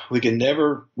 We can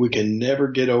never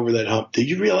get over that hump. Did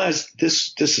you realize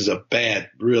this is a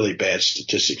really bad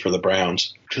statistic for the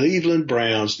Browns? Cleveland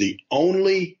Browns, the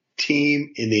only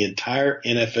team in the entire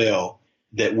NFL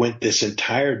that went this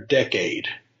entire decade,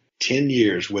 10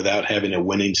 years, without having a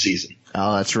winning season.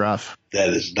 Oh, that's rough. That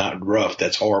is not rough.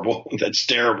 That's horrible. That's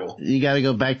terrible. You got to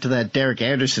go back to that Derek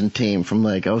Anderson team from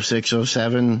like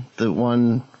 06-07 that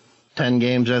won 10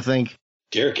 games, I think.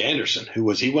 Derek Anderson,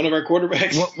 was he one of our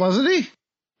quarterbacks? Wasn't he?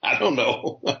 I don't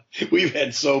know. We've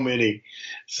had so many.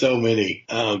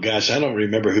 Oh, gosh, I don't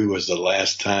remember who was the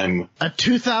last time. A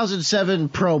 2007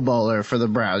 Pro Bowler for the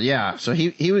Browns. Yeah, so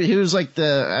he was like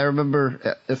I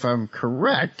remember, if I'm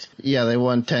correct, yeah, they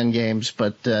won 10 games,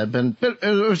 but it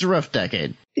was a rough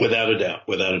decade. Without a doubt.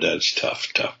 It's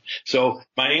tough. So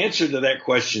my answer to that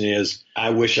question is, I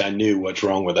wish I knew what's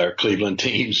wrong with our Cleveland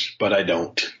teams, but I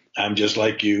don't. I'm just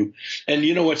like you. And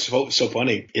you know what's so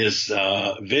funny is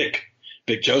Vic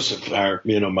Joseph,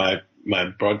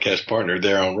 my broadcast partner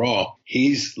there on Raw,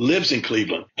 lives in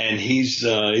Cleveland, and he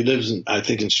lives in, I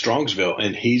think, in Strongsville,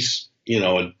 and he's,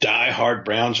 a diehard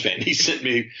Browns fan. He sent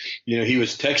me, he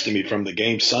was texting me from the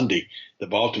game Sunday, the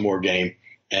Baltimore game,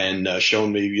 and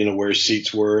showing me, where his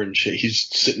seats were, and he's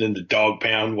sitting in the dog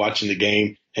pound watching the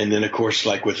game. And then, of course,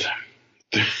 like with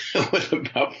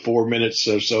about 4 minutes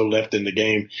or so left in the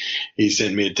game, he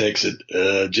sent me a text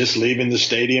that, just leaving the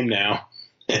stadium now.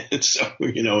 And so,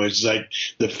 it's like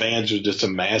the fans are just a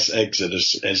mass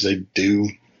exodus, as they do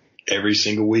every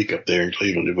single week up there in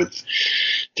Cleveland, with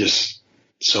just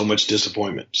so much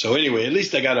disappointment. So anyway, at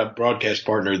least I got a broadcast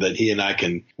partner that he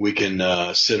and we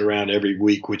can sit around every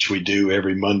week, which we do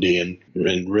every Monday, and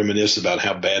reminisce about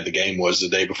how bad the game was the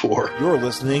day before. You're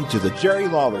listening to The Jerry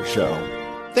Lawler Show.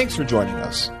 Thanks for joining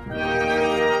us.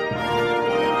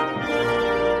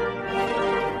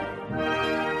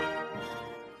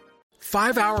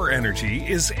 5-Hour Energy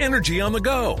is energy on the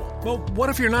go. Well, what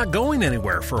if you're not going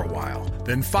anywhere for a while?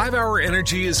 Then 5-Hour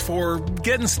Energy is for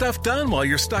getting stuff done while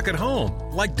you're stuck at home,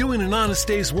 like doing an honest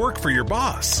day's work for your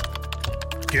boss.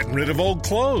 Getting rid of old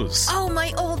clothes. Oh,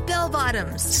 my old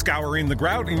bell-bottoms. Scouring the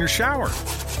grout in your shower.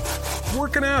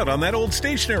 Working out on that old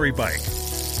stationary bike.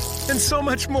 And so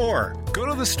much more. Go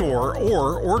to the store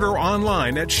or order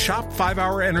online at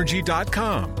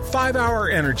shop5hourenergy.com. 5-Hour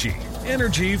Energy.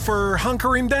 Energy for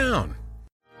hunkering down.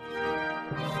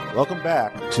 Welcome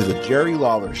back to the Jerry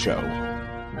Lawler Show.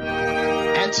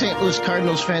 At St. Louis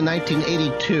Cardinals fan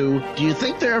 1982, do you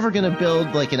think they're ever going to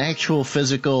build like an actual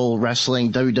physical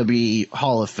wrestling WWE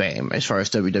Hall of Fame as far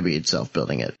as WWE itself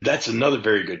building it? That's another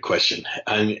very good question.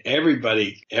 And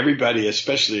everybody,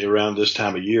 especially around this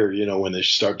time of year, you know, when they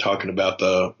start talking about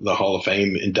the Hall of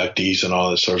Fame inductees and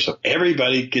all this sort of stuff,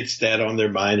 everybody gets that on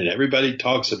their mind and everybody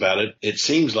talks about it. It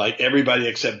seems like everybody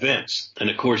except Vince. And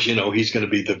of course, you know, he's going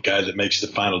to be the guy that makes the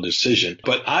final decision.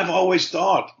 But I've always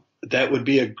thought that would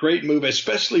be a great move,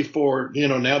 especially for, you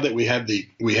know, now that we have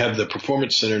the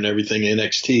Performance Center and everything,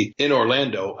 NXT in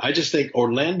Orlando. I just think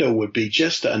Orlando would be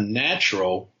just a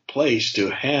natural place to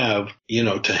have, you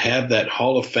know, to have that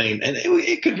Hall of Fame. And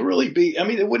it could really be, I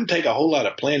mean, it wouldn't take a whole lot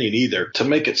of planning either to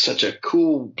make it such a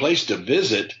cool place to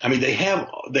visit. I mean, they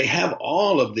have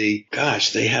all of the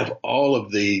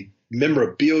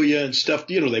memorabilia and stuff.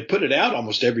 You know, they put it out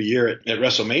almost every year at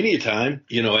WrestleMania time,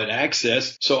 you know, at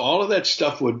Access. So all of that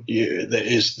stuff that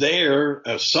is there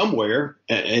somewhere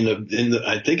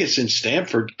I think it's in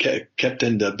Stamford, kept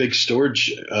in the big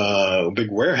storage,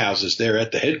 big warehouses there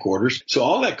at the headquarters. So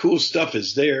all that cool stuff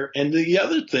is there. And the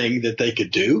other thing that they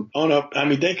could do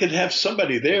they could have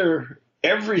somebody there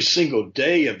every single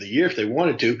day of the year if they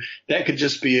wanted to. That could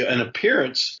just be an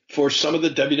appearance for some of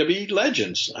the WWE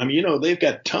legends. I mean, you know, they've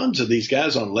got tons of these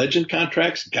guys on legend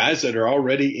contracts, guys that are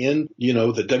already in, you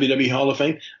know, the WWE Hall of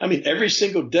Fame. I mean, every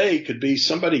single day could be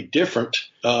somebody different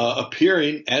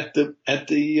appearing at the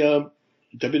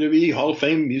WWE Hall of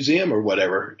Fame museum or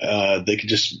whatever. They could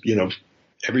just, you know,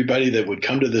 everybody that would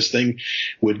come to this thing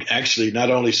would actually not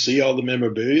only see all the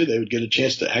memorabilia, they would get a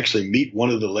chance to actually meet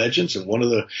one of the legends and one of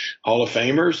the Hall of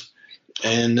Famers.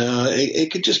 And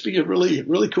it could just be a really,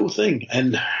 really cool thing.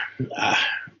 And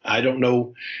I don't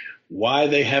know why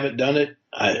they haven't done it.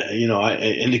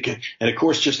 And of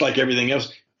course, just like everything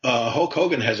else, Hulk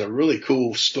Hogan has a really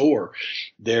cool store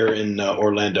there in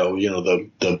Orlando, you know,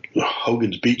 the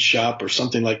Hogan's Beach Shop or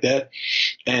something like that.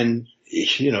 And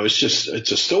you know, it's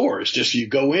a store. It's just, you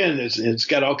go in, it's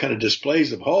got all kind of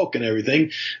displays of Hulk and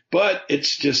everything, but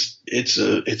it's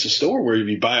a store where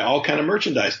you buy all kind of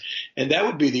merchandise. And that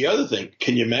would be the other thing.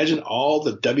 Can you imagine all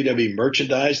the WWE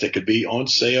merchandise that could be on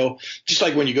sale? Just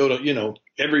like when you go to, you know,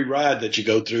 every ride that you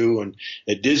go through and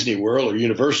at Disney World or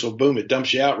Universal, boom, it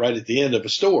dumps you out right at the end of a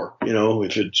store. You know,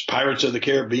 if it's Pirates of the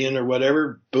Caribbean or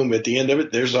whatever, boom, at the end of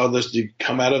it, there's all this, you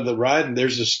come out of the ride and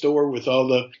there's a store with all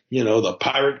the, you know, the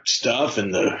pirate stuff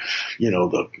and the, you know,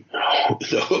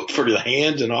 the hook for the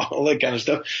hands and all that kind of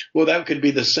stuff. Well, that could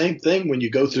be the same thing when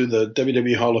you go through the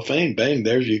WWE Hall of Fame. Bang,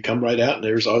 there's, you come right out and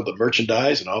there's all the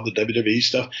merchandise and all the WWE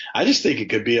stuff. I just think it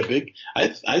could be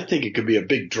I think it could be a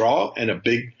big draw and a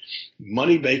big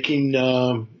money-making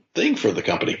thing for the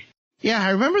company. Yeah,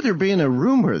 I remember there being a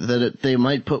rumor that they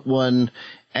might put one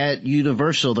at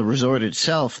Universal, the resort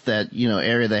itself, that, you know,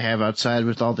 area they have outside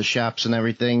with all the shops and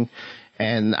everything.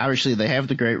 And obviously they have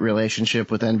the great relationship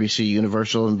with NBC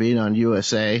Universal and being on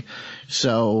USA.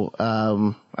 So, I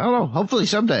don't know, hopefully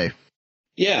someday.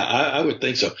 Yeah, I would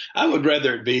think so. I would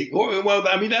rather it be, well,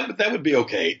 I mean, that would be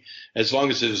okay as long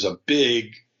as it was a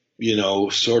big, you know,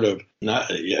 sort of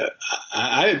not, yeah.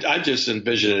 I just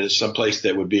envision it as someplace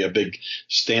that would be a big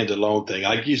standalone thing.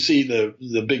 Like you see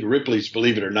the big Ripley's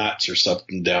Believe It or Nots or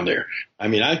something down there. I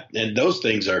mean, and those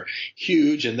things are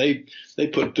huge and they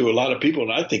put through a lot of people.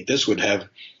 And I think this would have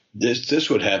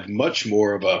much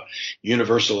more of a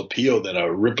universal appeal than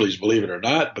a Ripley's Believe It or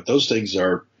Not. But those things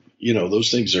are, you know,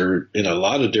 in a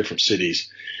lot of different cities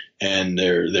and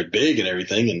they're big and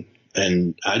everything.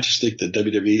 And I just think the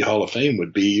WWE Hall of Fame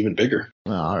would be even bigger.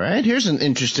 All right. Here's an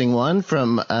interesting one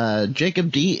from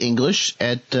Jacob D. English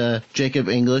at Jacob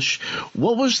English.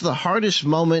 What was the hardest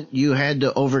moment you had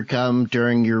to overcome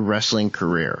during your wrestling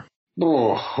career?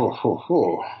 Well,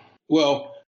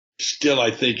 still,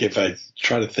 I think if I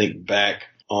try to think back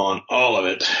on all of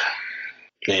it,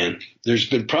 man, there's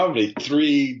been probably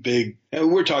three big,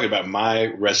 and we're talking about my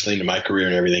wrestling and my career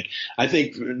and everything. I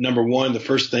think number one, the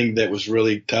first thing that was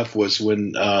really tough was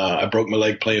when I broke my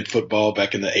leg playing football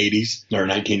back in the 80s or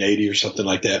 1980 or something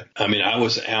like that. I mean, I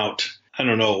was out. I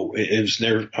don't know.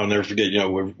 I'll never forget, you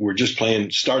know, we're just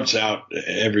playing, starts out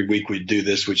every week we'd do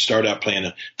this. We'd start out playing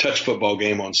a touch football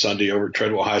game on Sunday over at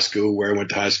Treadwell High School, where I went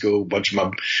to high school, a bunch of my,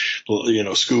 you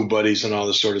know, school buddies and all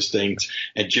this sort of things.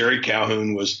 And Jerry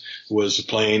Calhoun was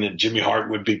playing, and Jimmy Hart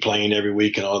would be playing every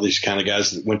week, and all these kind of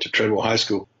guys that went to Treadwell High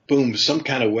School. Boom, some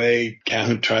kind of way,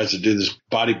 Calhoun tries to do this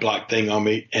body block thing on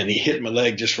me, and he hit my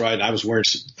leg just right. And I was wearing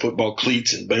some football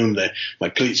cleats, and boom, my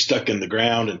cleats stuck in the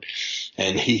ground,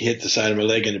 and he hit the side of my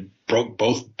leg, and it broke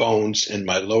both bones in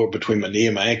my lower, between my knee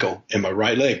and my ankle, in my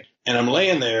right leg. And I'm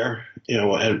laying there,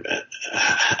 and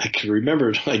I can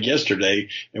remember like yesterday,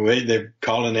 and they're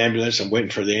calling an ambulance. I'm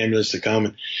waiting for the ambulance to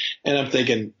come, and I'm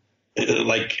thinking,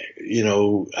 like,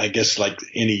 I guess like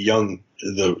any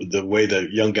the way the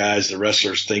young guys, the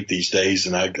wrestlers think these days,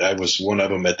 and I was one of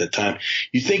them at the time.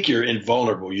 You think you're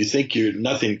invulnerable. You think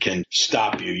nothing can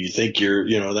stop you. You think you're,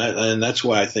 that, and that's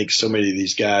why I think so many of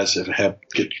these guys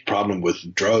get problem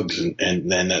with drugs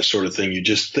and that sort of thing. You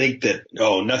just think that,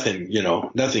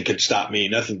 nothing can stop me.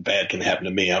 Nothing bad can happen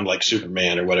to me. I'm like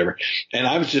Superman or whatever. And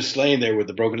I was just laying there with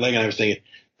the broken leg, and I was thinking,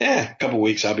 a couple of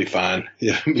weeks, I'll be fine.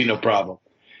 It'll be no problem.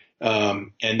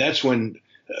 And that's when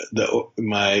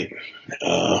my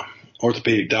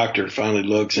orthopedic doctor finally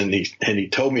looks, and he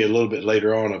told me a little bit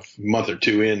later on, a month or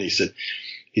two in, he said,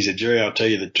 Jerry, I'll tell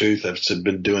you the truth. I've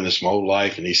been doing this my whole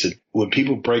life. And he said, when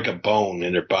people break a bone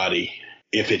in their body,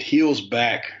 if it heals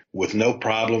back with no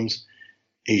problems,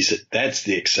 he said, that's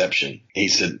the exception. He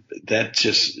said, that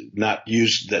just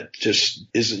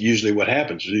isn't usually what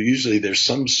happens. Usually there's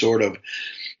some sort of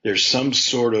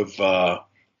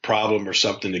problem or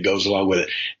something that goes along with it.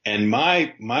 And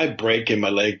my break in my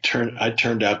leg I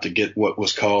turned out to get what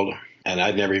was called, and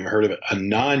I'd never even heard of it, a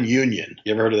non-union.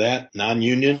 You ever heard of that?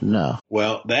 Non-union? No.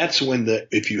 Well, that's when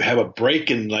if you have a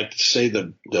break in, like, say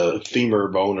the femur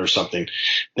bone or something,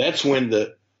 that's when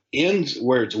the ends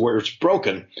where it's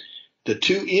broken, the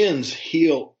two ends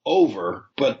heal over,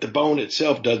 but the bone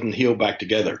itself doesn't heal back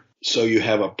together. So you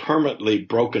have a permanently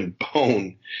broken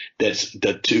bone that's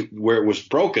where it was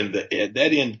broken. That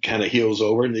end kind of heals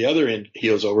over and the other end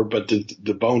heals over, but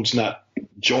the bone's not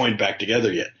joined back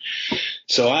together yet.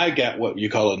 So I got what you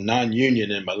call a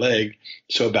non-union in my leg.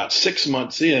 So about 6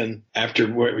 months in,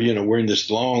 after we're in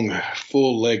this long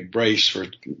full leg brace for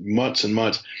months and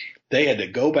months, they had to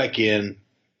go back in,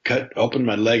 open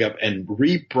my leg up and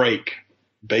re-break.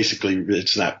 Basically,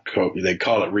 it's not, they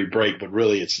call it re-break, but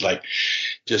really it's like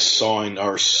just sawing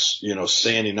or,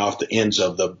 sanding off the ends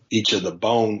of each of the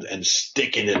bones and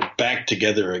sticking it back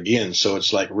together again. So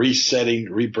it's like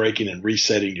re-breaking and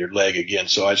resetting your leg again.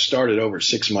 So I started over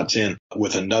 6 months in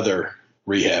with another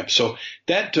rehab. So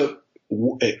that took,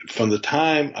 from the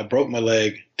time I broke my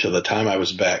leg till the time I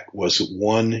was back, was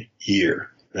 1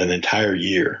 year, an entire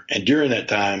year. And during that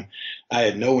time, I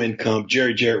had no income.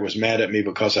 Jerry Jarrett was mad at me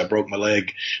because I broke my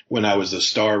leg when I was a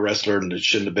star wrestler and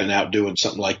shouldn't have been out doing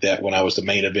something like that when I was the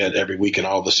main event every week in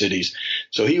all the cities.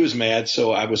 So he was mad.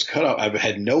 So I was cut off. I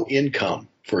had no income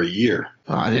for a year.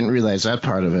 Oh, I didn't realize that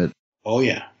part of it. Oh,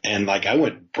 yeah. And like I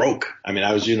went broke. I mean,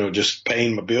 I was, just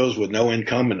paying my bills with no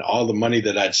income, and all the money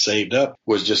that I'd saved up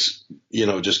was just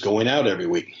going out every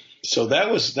week. So that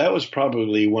was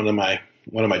probably one of my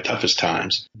toughest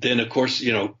times. Then, of course,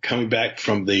 coming back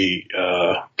from the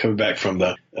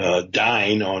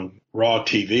dying on Raw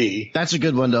TV. That's a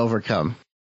good one to overcome.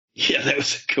 Yeah, that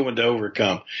was a good one to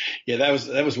overcome. Yeah,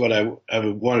 that was what I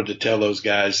wanted to tell those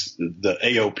guys, the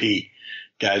AOP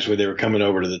guys, when they were coming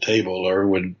over to the table, or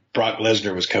when Brock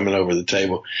Lesnar was coming over the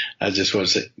table. I just want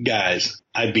to say, guys,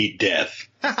 I beat death.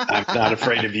 I'm not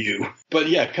afraid of you. But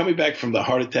yeah, coming back from the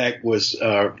heart attack was,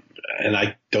 and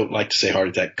I don't like to say heart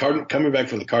attack, coming back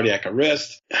from the cardiac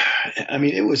arrest. I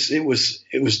mean, it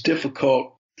was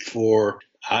difficult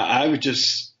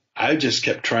I just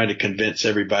kept trying to convince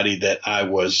everybody that I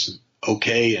was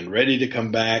okay and ready to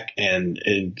come back. And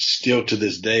still to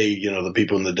this day, the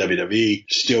people in the WWE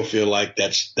still feel like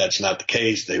that's not the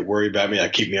case. They worry about me. They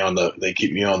keep me on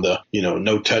the,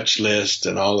 no touch list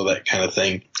and all of that kind of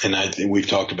thing. And I think we've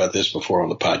talked about this before on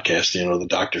the podcast.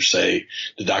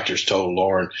 The doctors told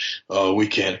Lauren, oh, we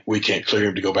can't clear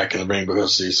him to go back in the ring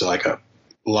because he's like a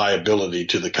liability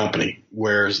to the company.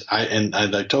 Whereas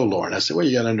I told Lauren, I said, well,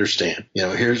 you got to understand,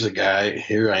 here's a guy,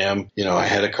 here I am, I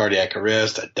had a cardiac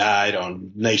arrest. I died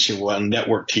on nationwide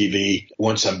network TV.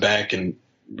 Once I'm back and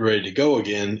ready to go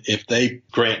again, if they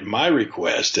grant my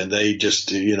request and they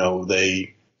just,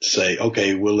 they say,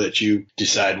 okay, we'll let you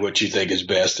decide what you think is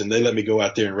best, and they let me go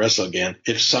out there and wrestle again.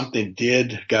 If something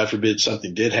God forbid,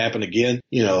 something did happen again,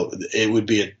 it would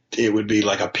be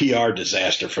like a PR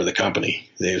disaster for the company.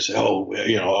 They would say, oh,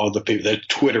 all the people, that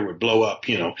Twitter would blow up,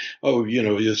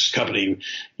 this company,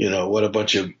 what a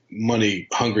bunch of money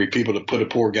hungry people to put a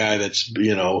poor guy that's,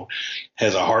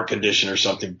 has a heart condition or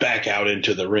something back out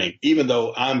into the ring, even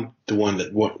though I'm the one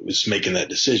that was making that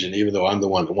decision, even though I'm the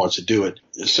one that wants to do it.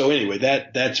 So anyway,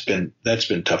 that's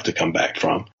been tough to come back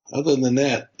from. other than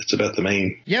that, that's about the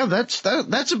main. Yeah, that's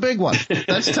a big one.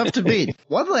 That's tough to beat.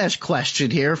 One last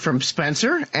question here from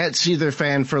Spencer at Seether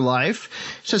Fan for Life.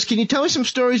 Says, can you tell me some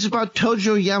stories about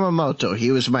Tojo Yamamoto?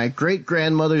 He was my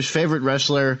great-grandmother's favorite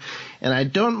wrestler, and I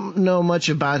don't know much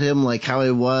about him, like how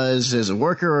he was as a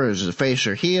worker or as a face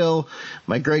or heel.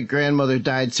 My great-grandmother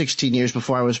died 16 years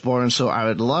before I was born, so I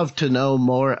would love to know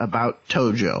more about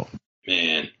Tojo.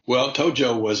 Man. Well,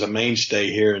 Tojo was a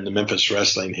mainstay here in the Memphis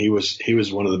wrestling. He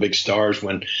was one of the big stars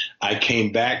when I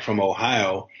came back from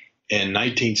Ohio in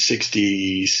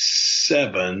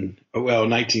 1967.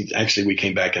 Well, actually we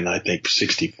came back in, I think,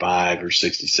 65 or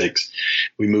 66.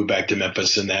 We moved back to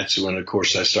Memphis, and that's when, of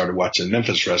course, I started watching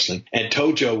Memphis wrestling. And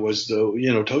Tojo was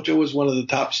Tojo was one of the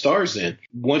top stars then.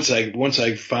 Once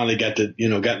I finally got in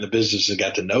the business and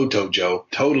got to know Tojo,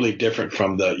 totally different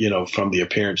from the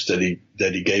appearance that he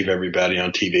gave everybody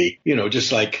on TV.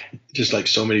 Just like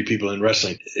so many people in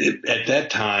wrestling. At that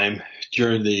time,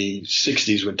 during the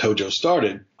 60s when Tojo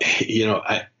started,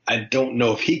 I don't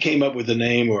know if he came up with the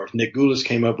name or if Nick Goulas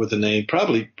came up with the name.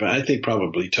 I think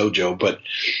probably Tojo. But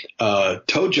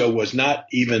Tojo was not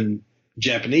even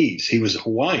Japanese. He was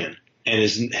Hawaiian, and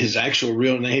his actual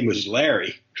real name was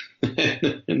Larry.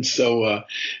 And so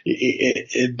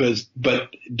it was.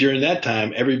 But during that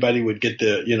time, everybody would get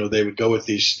they would go with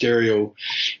these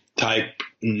stereotype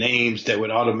names that would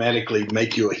automatically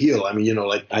make you a heel. I mean,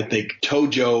 I think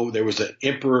Tojo, there was an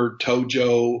Emperor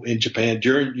Tojo in Japan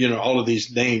during, all of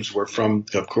these names were from,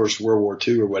 of course, World War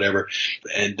II or whatever.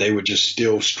 And they would just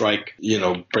still strike,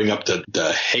 bring up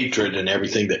the hatred and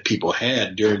everything that people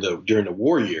had during the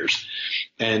war years.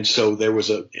 And so there was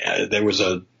a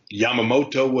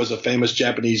Yamamoto was a famous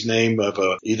Japanese name of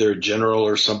either a general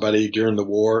or somebody during the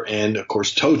war, and of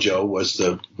course Tojo was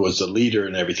the leader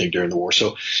and everything during the war.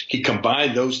 So he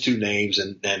combined those two names,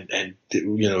 and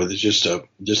it's just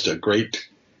a great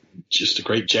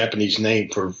Japanese name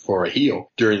for a heel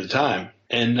during the time.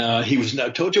 And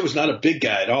Tojo was not a big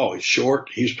guy at all. He's short.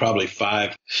 He was probably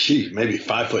maybe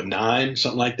 5'9",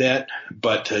 something like that.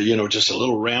 But just a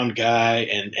little round guy,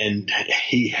 and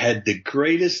he had the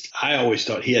greatest. I always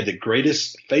thought he had the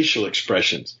greatest facial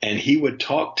expressions. And he would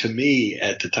talk to me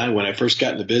at the time when I first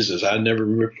got in the business. I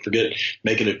never forget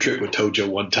making a trip with Tojo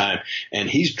one time, and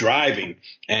he's driving,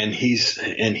 and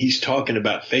he's talking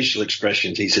about facial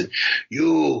expressions. He said,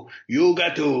 "You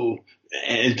got to."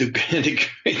 And the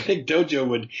great thing, Tojo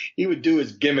would do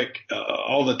his gimmick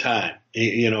all the time.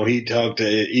 He talked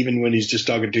even when he's just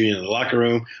talking to you in the locker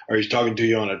room or he's talking to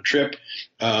you on a trip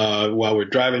while we're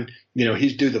driving.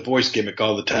 He'd do the voice gimmick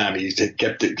all the time. He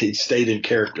stayed in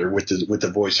character with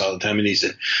the voice all the time. And he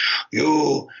said,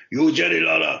 "You Jerry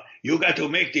Lawler, you got to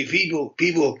make the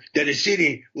people that are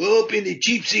sitting up in the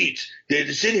cheap seats, that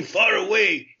are sitting far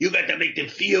away, you got to make them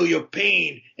feel your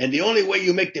pain. And the only way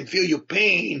you make them feel your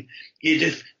pain is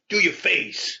just do your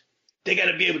face. They got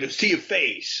to be able to see your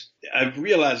face." I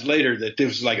realized later that this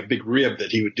was like a big rib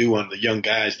that he would do on the young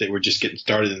guys that were just getting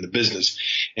started in the business.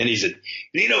 And he said,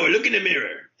 "Look in the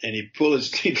mirror." And he'd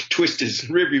twist his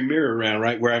rearview mirror around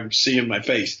right where I'm seeing my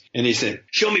face. And he said,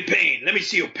 "Show me pain. Let me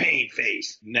see your pain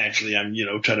face." Naturally, I'm,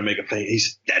 trying to make a pain. He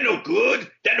said, "That no good.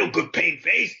 That no good pain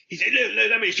face." He said,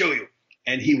 let me show you.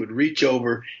 And he would reach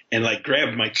over and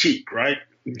grab my cheek, right?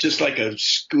 Just like a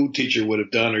school teacher would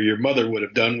have done or your mother would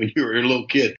have done when you were a little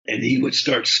kid. And he would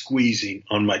start squeezing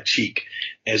on my cheek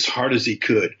as hard as he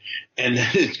could. And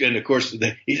of course, he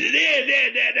said,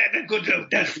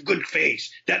 that's good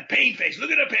face. That pain face.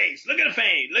 Look at the face. Look at the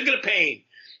pain. Look at the pain.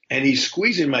 And he's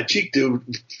squeezing my cheek till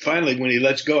finally when he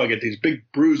lets go, I get these big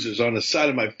bruises on the side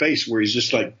of my face where he's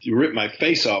just ripped my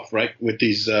face off, right, with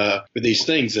these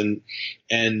things.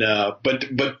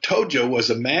 But Tojo was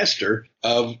a master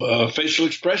of facial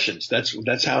expressions.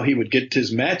 That's how he would get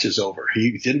his matches over.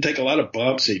 He didn't take a lot of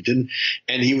bumps.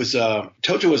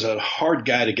 Tojo was a hard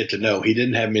guy to get to know. He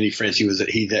didn't have many friends.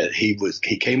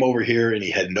 He came over here and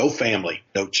he had no family,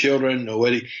 no children,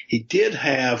 nobody. He did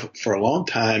have for a long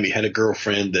time. He had a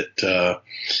girlfriend that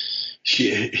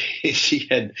she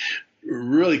had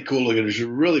really cool looking,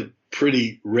 really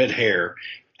pretty red hair,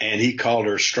 and he called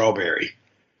her Strawberry,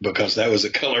 because that was the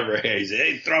color of her hair. He said,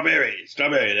 "Hey, Strawberry,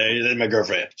 that's my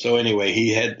girlfriend." So anyway,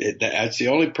 that's the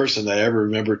only person that I ever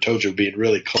remember Tojo being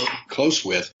really close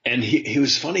with. And he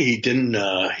was funny.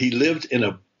 He lived in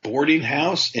a boarding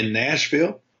house in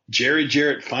Nashville. Jerry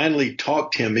Jarrett finally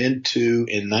talked him into,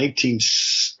 in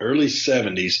early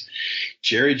 70s,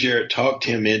 Jerry Jarrett talked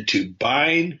him into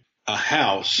buying a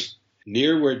house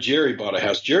near where Jerry bought a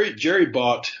house. Jerry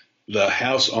bought the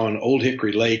house on Old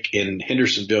Hickory Lake in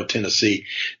Hendersonville, Tennessee,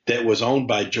 that was owned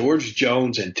by George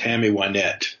Jones and Tammy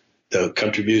Wynette, the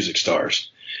country music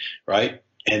stars, right?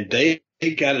 and they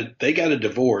got a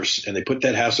divorce, and they put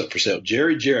that house up for sale.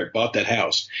 Jerry Jarrett bought that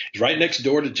house. It's right next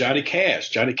door to Johnny Cash.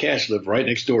 Johnny Cash lived right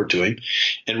next door to him,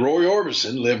 and Roy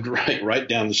Orbison lived right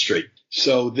down the street.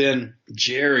 So then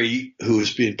Jerry, who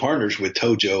was being partners with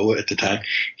Tojo at the time,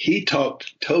 he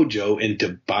talked Tojo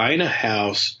into buying a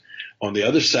house on the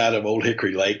other side of Old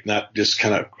Hickory Lake, not just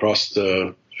kind of across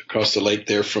the lake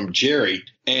there from Jerry.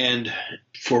 And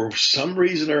for some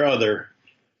reason or other,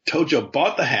 Tojo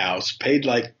bought the house, paid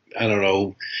like, I don't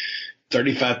know,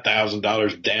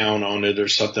 $35,000 down on it or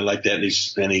something like that.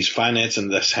 And he's financing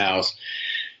this house,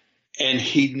 and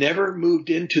he never moved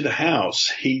into the house.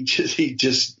 He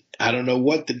just, I don't know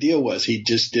what the deal was. He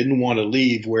just didn't want to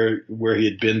leave where he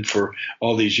had been for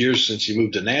all these years since he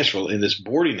moved to Nashville, in this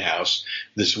boarding house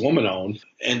this woman owned.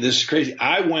 And this is crazy.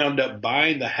 I wound up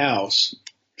buying the house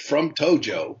from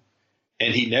Tojo,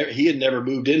 and he had never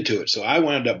moved into it. So I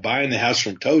wound up buying the house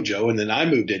from Tojo, and then I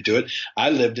moved into it.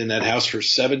 I lived in that house for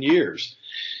 7 years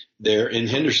there in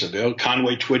Hendersonville.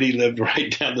 Conway Twitty lived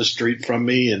right down the street from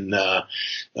me, and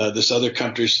this other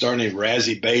country star named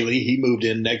Razzie Bailey, he moved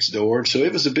in next door. So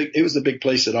it was a big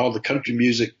place that all the country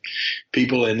music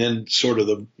people, and then sort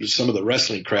of some of the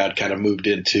wrestling crowd kind of moved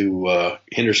into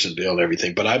Hendersonville and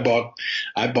everything. But I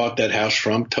bought that house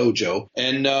from Tojo,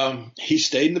 and he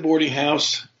stayed in the boarding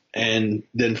house. And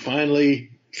then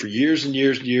finally, for years and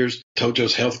years and years,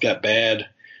 Tojo's health got bad.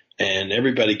 And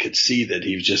everybody could see that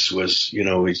he just was, he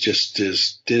just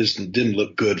didn't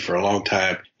look good for a long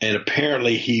time. And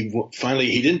apparently he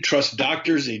didn't trust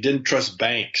doctors. He didn't trust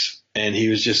banks. And he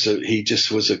was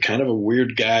a kind of a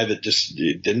weird guy that just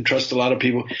didn't trust a lot of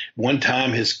people. One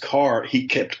time he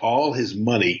kept all his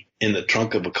money in the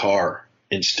trunk of a car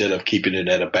instead of keeping it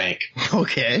at a bank.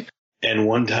 Okay. And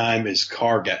one time his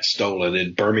car got stolen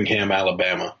in Birmingham,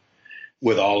 Alabama,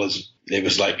 with all his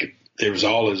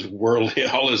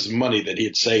money that he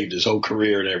had saved his whole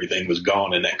career and everything was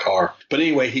gone in that car. But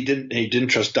anyway, he didn't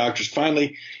trust doctors.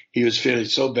 Finally, he was feeling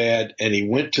so bad, and he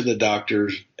went to the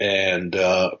doctors, and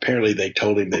apparently they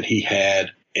told him that he had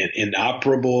an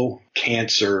inoperable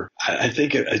cancer. I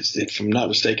think, if I'm not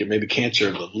mistaken, maybe cancer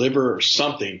of the liver or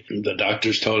something. The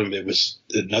doctors told him there was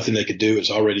nothing they could do. It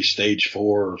was already stage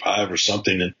 4 or 5 or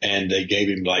something, and they gave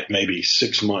him like maybe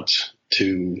 6 months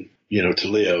to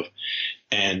live.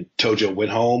 And Tojo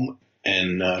went home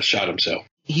and shot himself.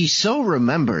 He's so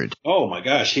remembered. Oh my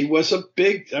gosh, he was a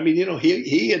big. I mean,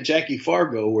 he and Jackie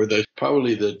Fargo were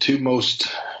probably the two most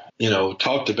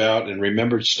talked about and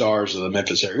remembered stars of the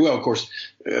Memphis area. Well, of course,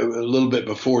 a little bit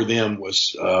before them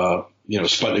was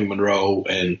Sputnik Monroe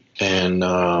and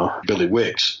Billy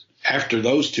Wicks. After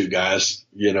those two guys,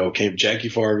 came Jackie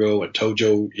Fargo and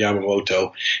Tojo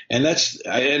Yamamoto.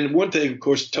 And one thing, of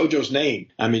course, Tojo's name,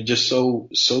 I mean, just so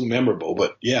memorable.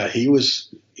 But yeah,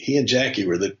 he and Jackie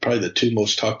were probably the two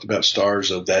most talked about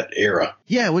stars of that era.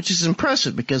 Yeah, which is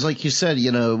impressive because, like you said,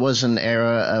 it was an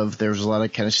era of, there was a lot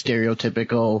of kind of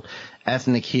stereotypical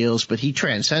ethnic heels, but he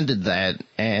transcended that.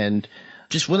 And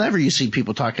just whenever you see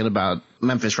people talking about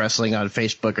Memphis wrestling on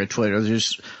Facebook or Twitter,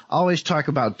 there's always talk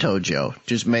about Tojo.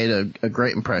 Just made a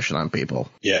great impression on people.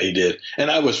 Yeah, he did. And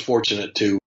I was fortunate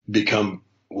to become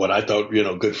what I thought,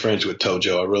 good friends with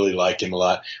Tojo. I really liked him a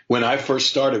lot. When I first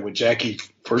started, when Jackie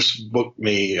first booked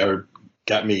me or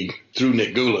got me through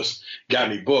Nick Goulas, got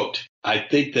me booked, I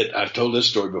think that I've told this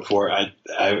story before. I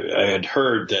had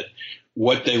heard that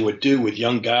what they would do with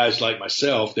young guys like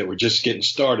myself that were just getting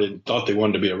started and thought they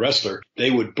wanted to be a wrestler,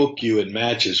 they would book you in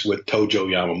matches with Tojo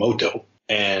Yamamoto.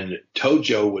 And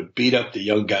Tojo would beat up the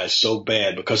young guys so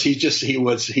bad because he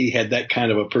had that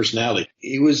kind of a personality.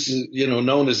 He was,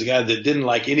 known as a guy that didn't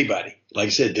like anybody. Like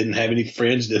I said, didn't have any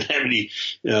friends, didn't have any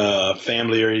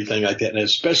family or anything like that. And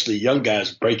especially young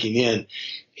guys breaking in,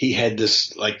 he had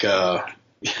this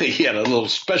he had a little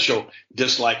special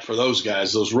dislike for those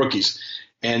guys, those rookies.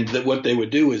 And what they would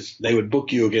do is they would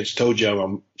book you against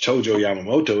Tojo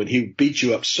Yamamoto, and he would beat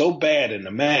you up so bad in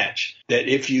the match that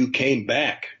if you came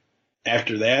back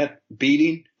after that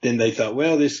beating, then they thought,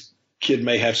 well, this kid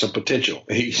may have some potential.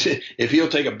 If he'll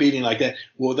take a beating like that.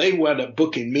 Well, they wound up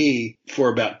booking me for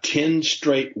about 10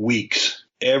 straight weeks.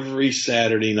 Every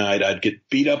Saturday night, I'd get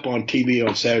beat up on TV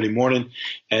on Saturday morning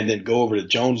and then go over to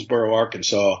Jonesboro,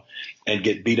 Arkansas, and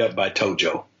get beat up by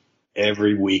Tojo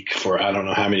every week for I don't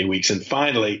know how many weeks. And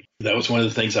finally, that was one of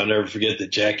the things I'll never forget,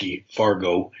 that Jackie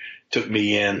Fargo took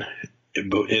me in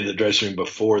the dressing room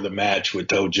before the match with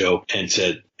Tojo and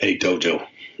said, "Hey, Tojo,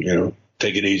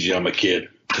 take it easy on my kid.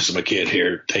 This is my kid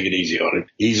here. Take it easy on him.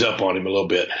 Ease up on him a little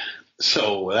bit."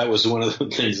 So that was one of the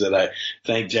things that I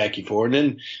thanked Jackie for.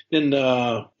 And then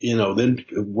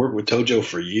worked with Tojo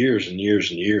for years and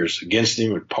years and years against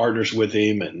him, with partners with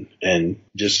him, and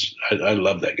just I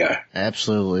love that guy.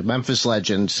 Absolutely. Memphis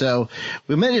legend. So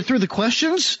we made it through the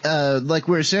questions. Like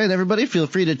we were saying, everybody feel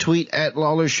free to tweet at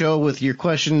Lawler Show with your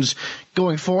questions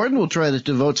going forward, and we'll try to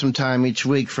devote some time each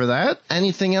week for that.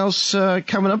 Anything else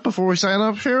coming up before we sign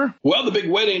up here? Well, the big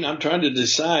wedding, I'm trying to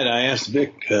decide. I asked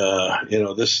Vic,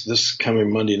 this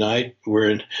coming Monday night,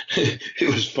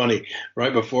 it was funny.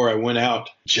 Right before I went out,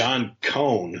 John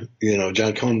Cone,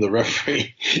 the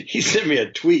referee, he sent me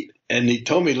a tweet. And he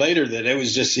told me later that he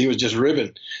was just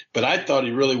ribbing. But I thought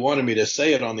he really wanted me to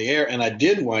say it on the air. And I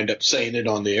did wind up saying it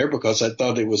on the air because I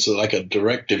thought it was like a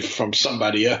directive from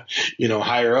somebody,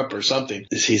 higher up or something.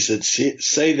 He said,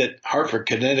 say that Hartford,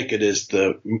 Connecticut is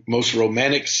the most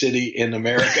romantic city in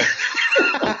America.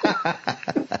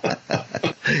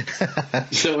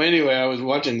 So anyway, I was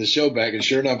watching the show back, and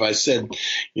sure enough, I said,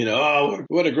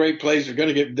 what a great place. They're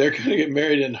going to get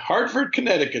married in Hartford,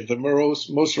 Connecticut, the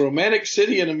most romantic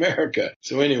city in America.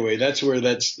 So anyway, that's where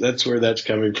that's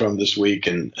coming from this week,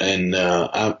 and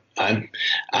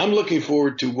I'm looking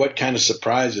forward to what kind of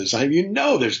surprises.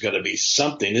 There's going to be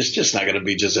something. It's just not going to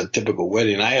be just a typical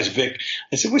wedding. I asked Vic,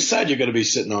 I said, which side you're going to be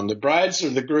sitting on, the brides or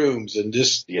the grooms? And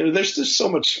just, there's just so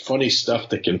much funny stuff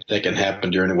that can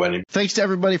happen during the wedding. Thanks to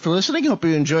everybody for listening. Hope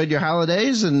you enjoyed your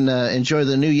holidays and enjoy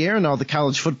the new year and all the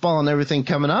college football and everything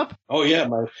coming up. Oh, yeah.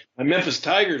 My Memphis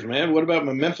Tigers, man. What about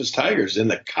my Memphis Tigers in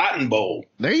the Cotton Bowl?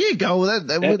 There you go.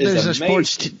 There's a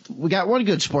sports. We got one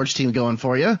good sports team going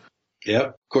for you. Yep.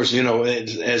 Of course,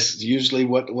 as usually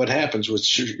what happens with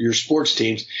your sports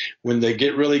teams, when they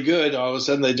get really good, all of a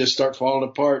sudden they just start falling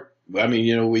apart. I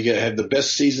mean, we have the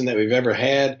best season that we've ever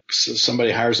had. So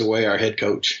somebody hires away our head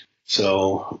coach.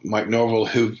 So Mike Norvell,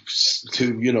 who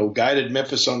guided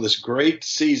Memphis on this great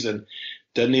season,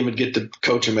 doesn't even get to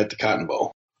coach him at the Cotton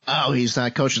Bowl. Oh, he's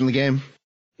not coaching the game?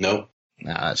 No.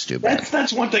 No, that's too bad.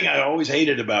 That's one thing I always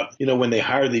hated about, when they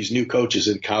hire these new coaches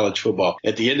in college football.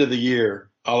 At the end of the year,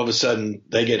 all of a sudden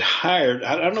they get hired.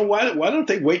 I don't know why don't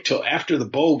they wait till after the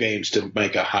bowl games to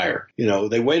make a hire?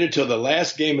 They waited till the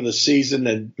last game of the season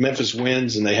and Memphis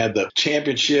wins and they have the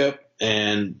championship,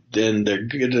 and then they're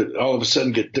going to all of a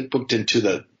sudden get booked into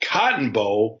the Cotton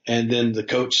Bowl, and then the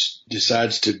coach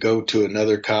decides to go to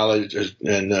another college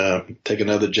and take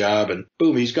another job, and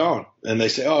boom, he's gone. And they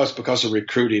say, oh, it's because of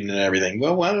recruiting and everything.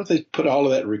 Well, why don't they put all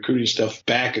of that recruiting stuff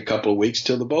back a couple of weeks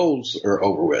till the bowls are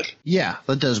over with? Yeah,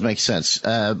 that does make sense.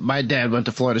 My dad went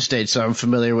to Florida State, so I'm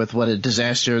familiar with what a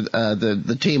disaster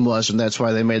the team was, and that's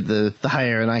why they made the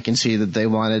hire. And I can see that they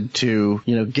wanted to,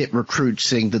 get recruits,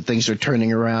 seeing that things are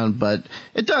turning around. But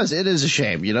it is a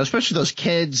shame, especially those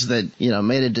kids that,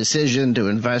 made a decision to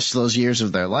invest those years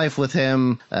of their life with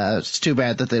him. It's too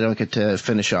bad that they don't get to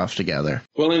finish off together.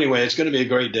 Well, anyway, it's going to be a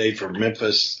great day for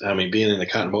Memphis. I mean, being in the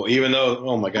Cotton Bowl, even though,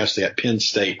 oh my gosh, they got Penn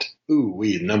State.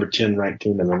 Number 10 ranked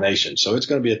team in the nation. So it's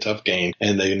going to be a tough game,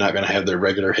 and they're not going to have their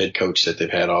regular head coach that they've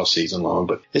had all season long.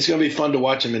 But it's going to be fun to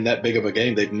watch them in that big of a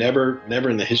game. They've never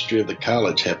in the history of the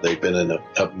college have they been in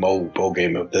a bowl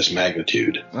game of this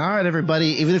magnitude. All right, everybody,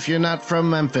 even if you're not from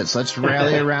Memphis, let's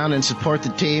rally around and support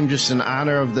the team just in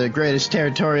honor of the greatest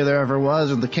territory there ever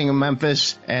was, of the King of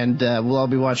Memphis, and we'll all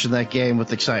be watching that game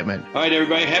with excitement. All right,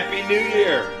 everybody, Happy New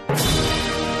Year.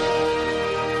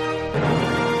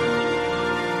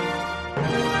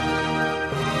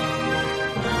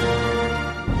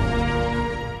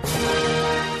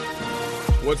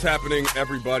 What's happening,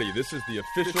 everybody? This is the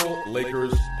official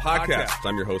Lakers podcast.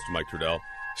 I'm your host, Mike Trudell.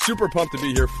 Super pumped to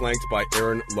be here, flanked by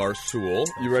Aaron Larsoul.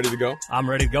 You ready to go? I'm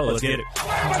ready to go. Let's get it.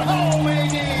 I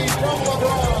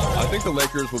think the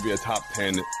Lakers will be a top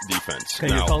 10 defense.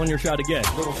 Okay, you're calling your shot again.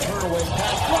 Little turnaround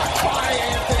pass blocked by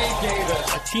Anthony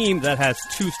Davis. A team that has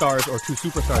two stars, or two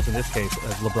superstars in this case,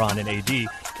 as LeBron and AD,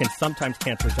 can sometimes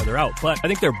cancel each other out. But I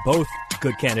think they're both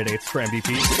good candidates for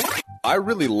MVP. I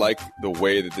really like the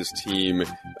way that this team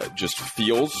just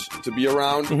feels to be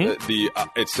around. Mm-hmm.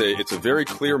 It's a very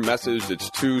clear message. It's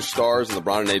two stars in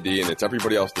LeBron and AD, and it's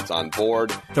everybody else that's on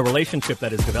board. The relationship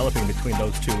that is developing between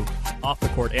those two, off the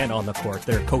court and on the court,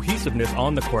 their cohesiveness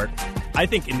on the court, I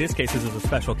think in this case this is a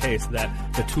special case that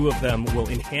the two of them will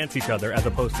enhance each other as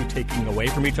opposed to taking away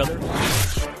from each other.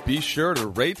 Be sure to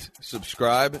rate,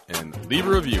 subscribe, and leave a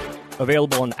review.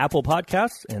 Available on Apple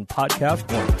Podcasts and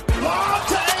Podcast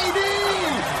One.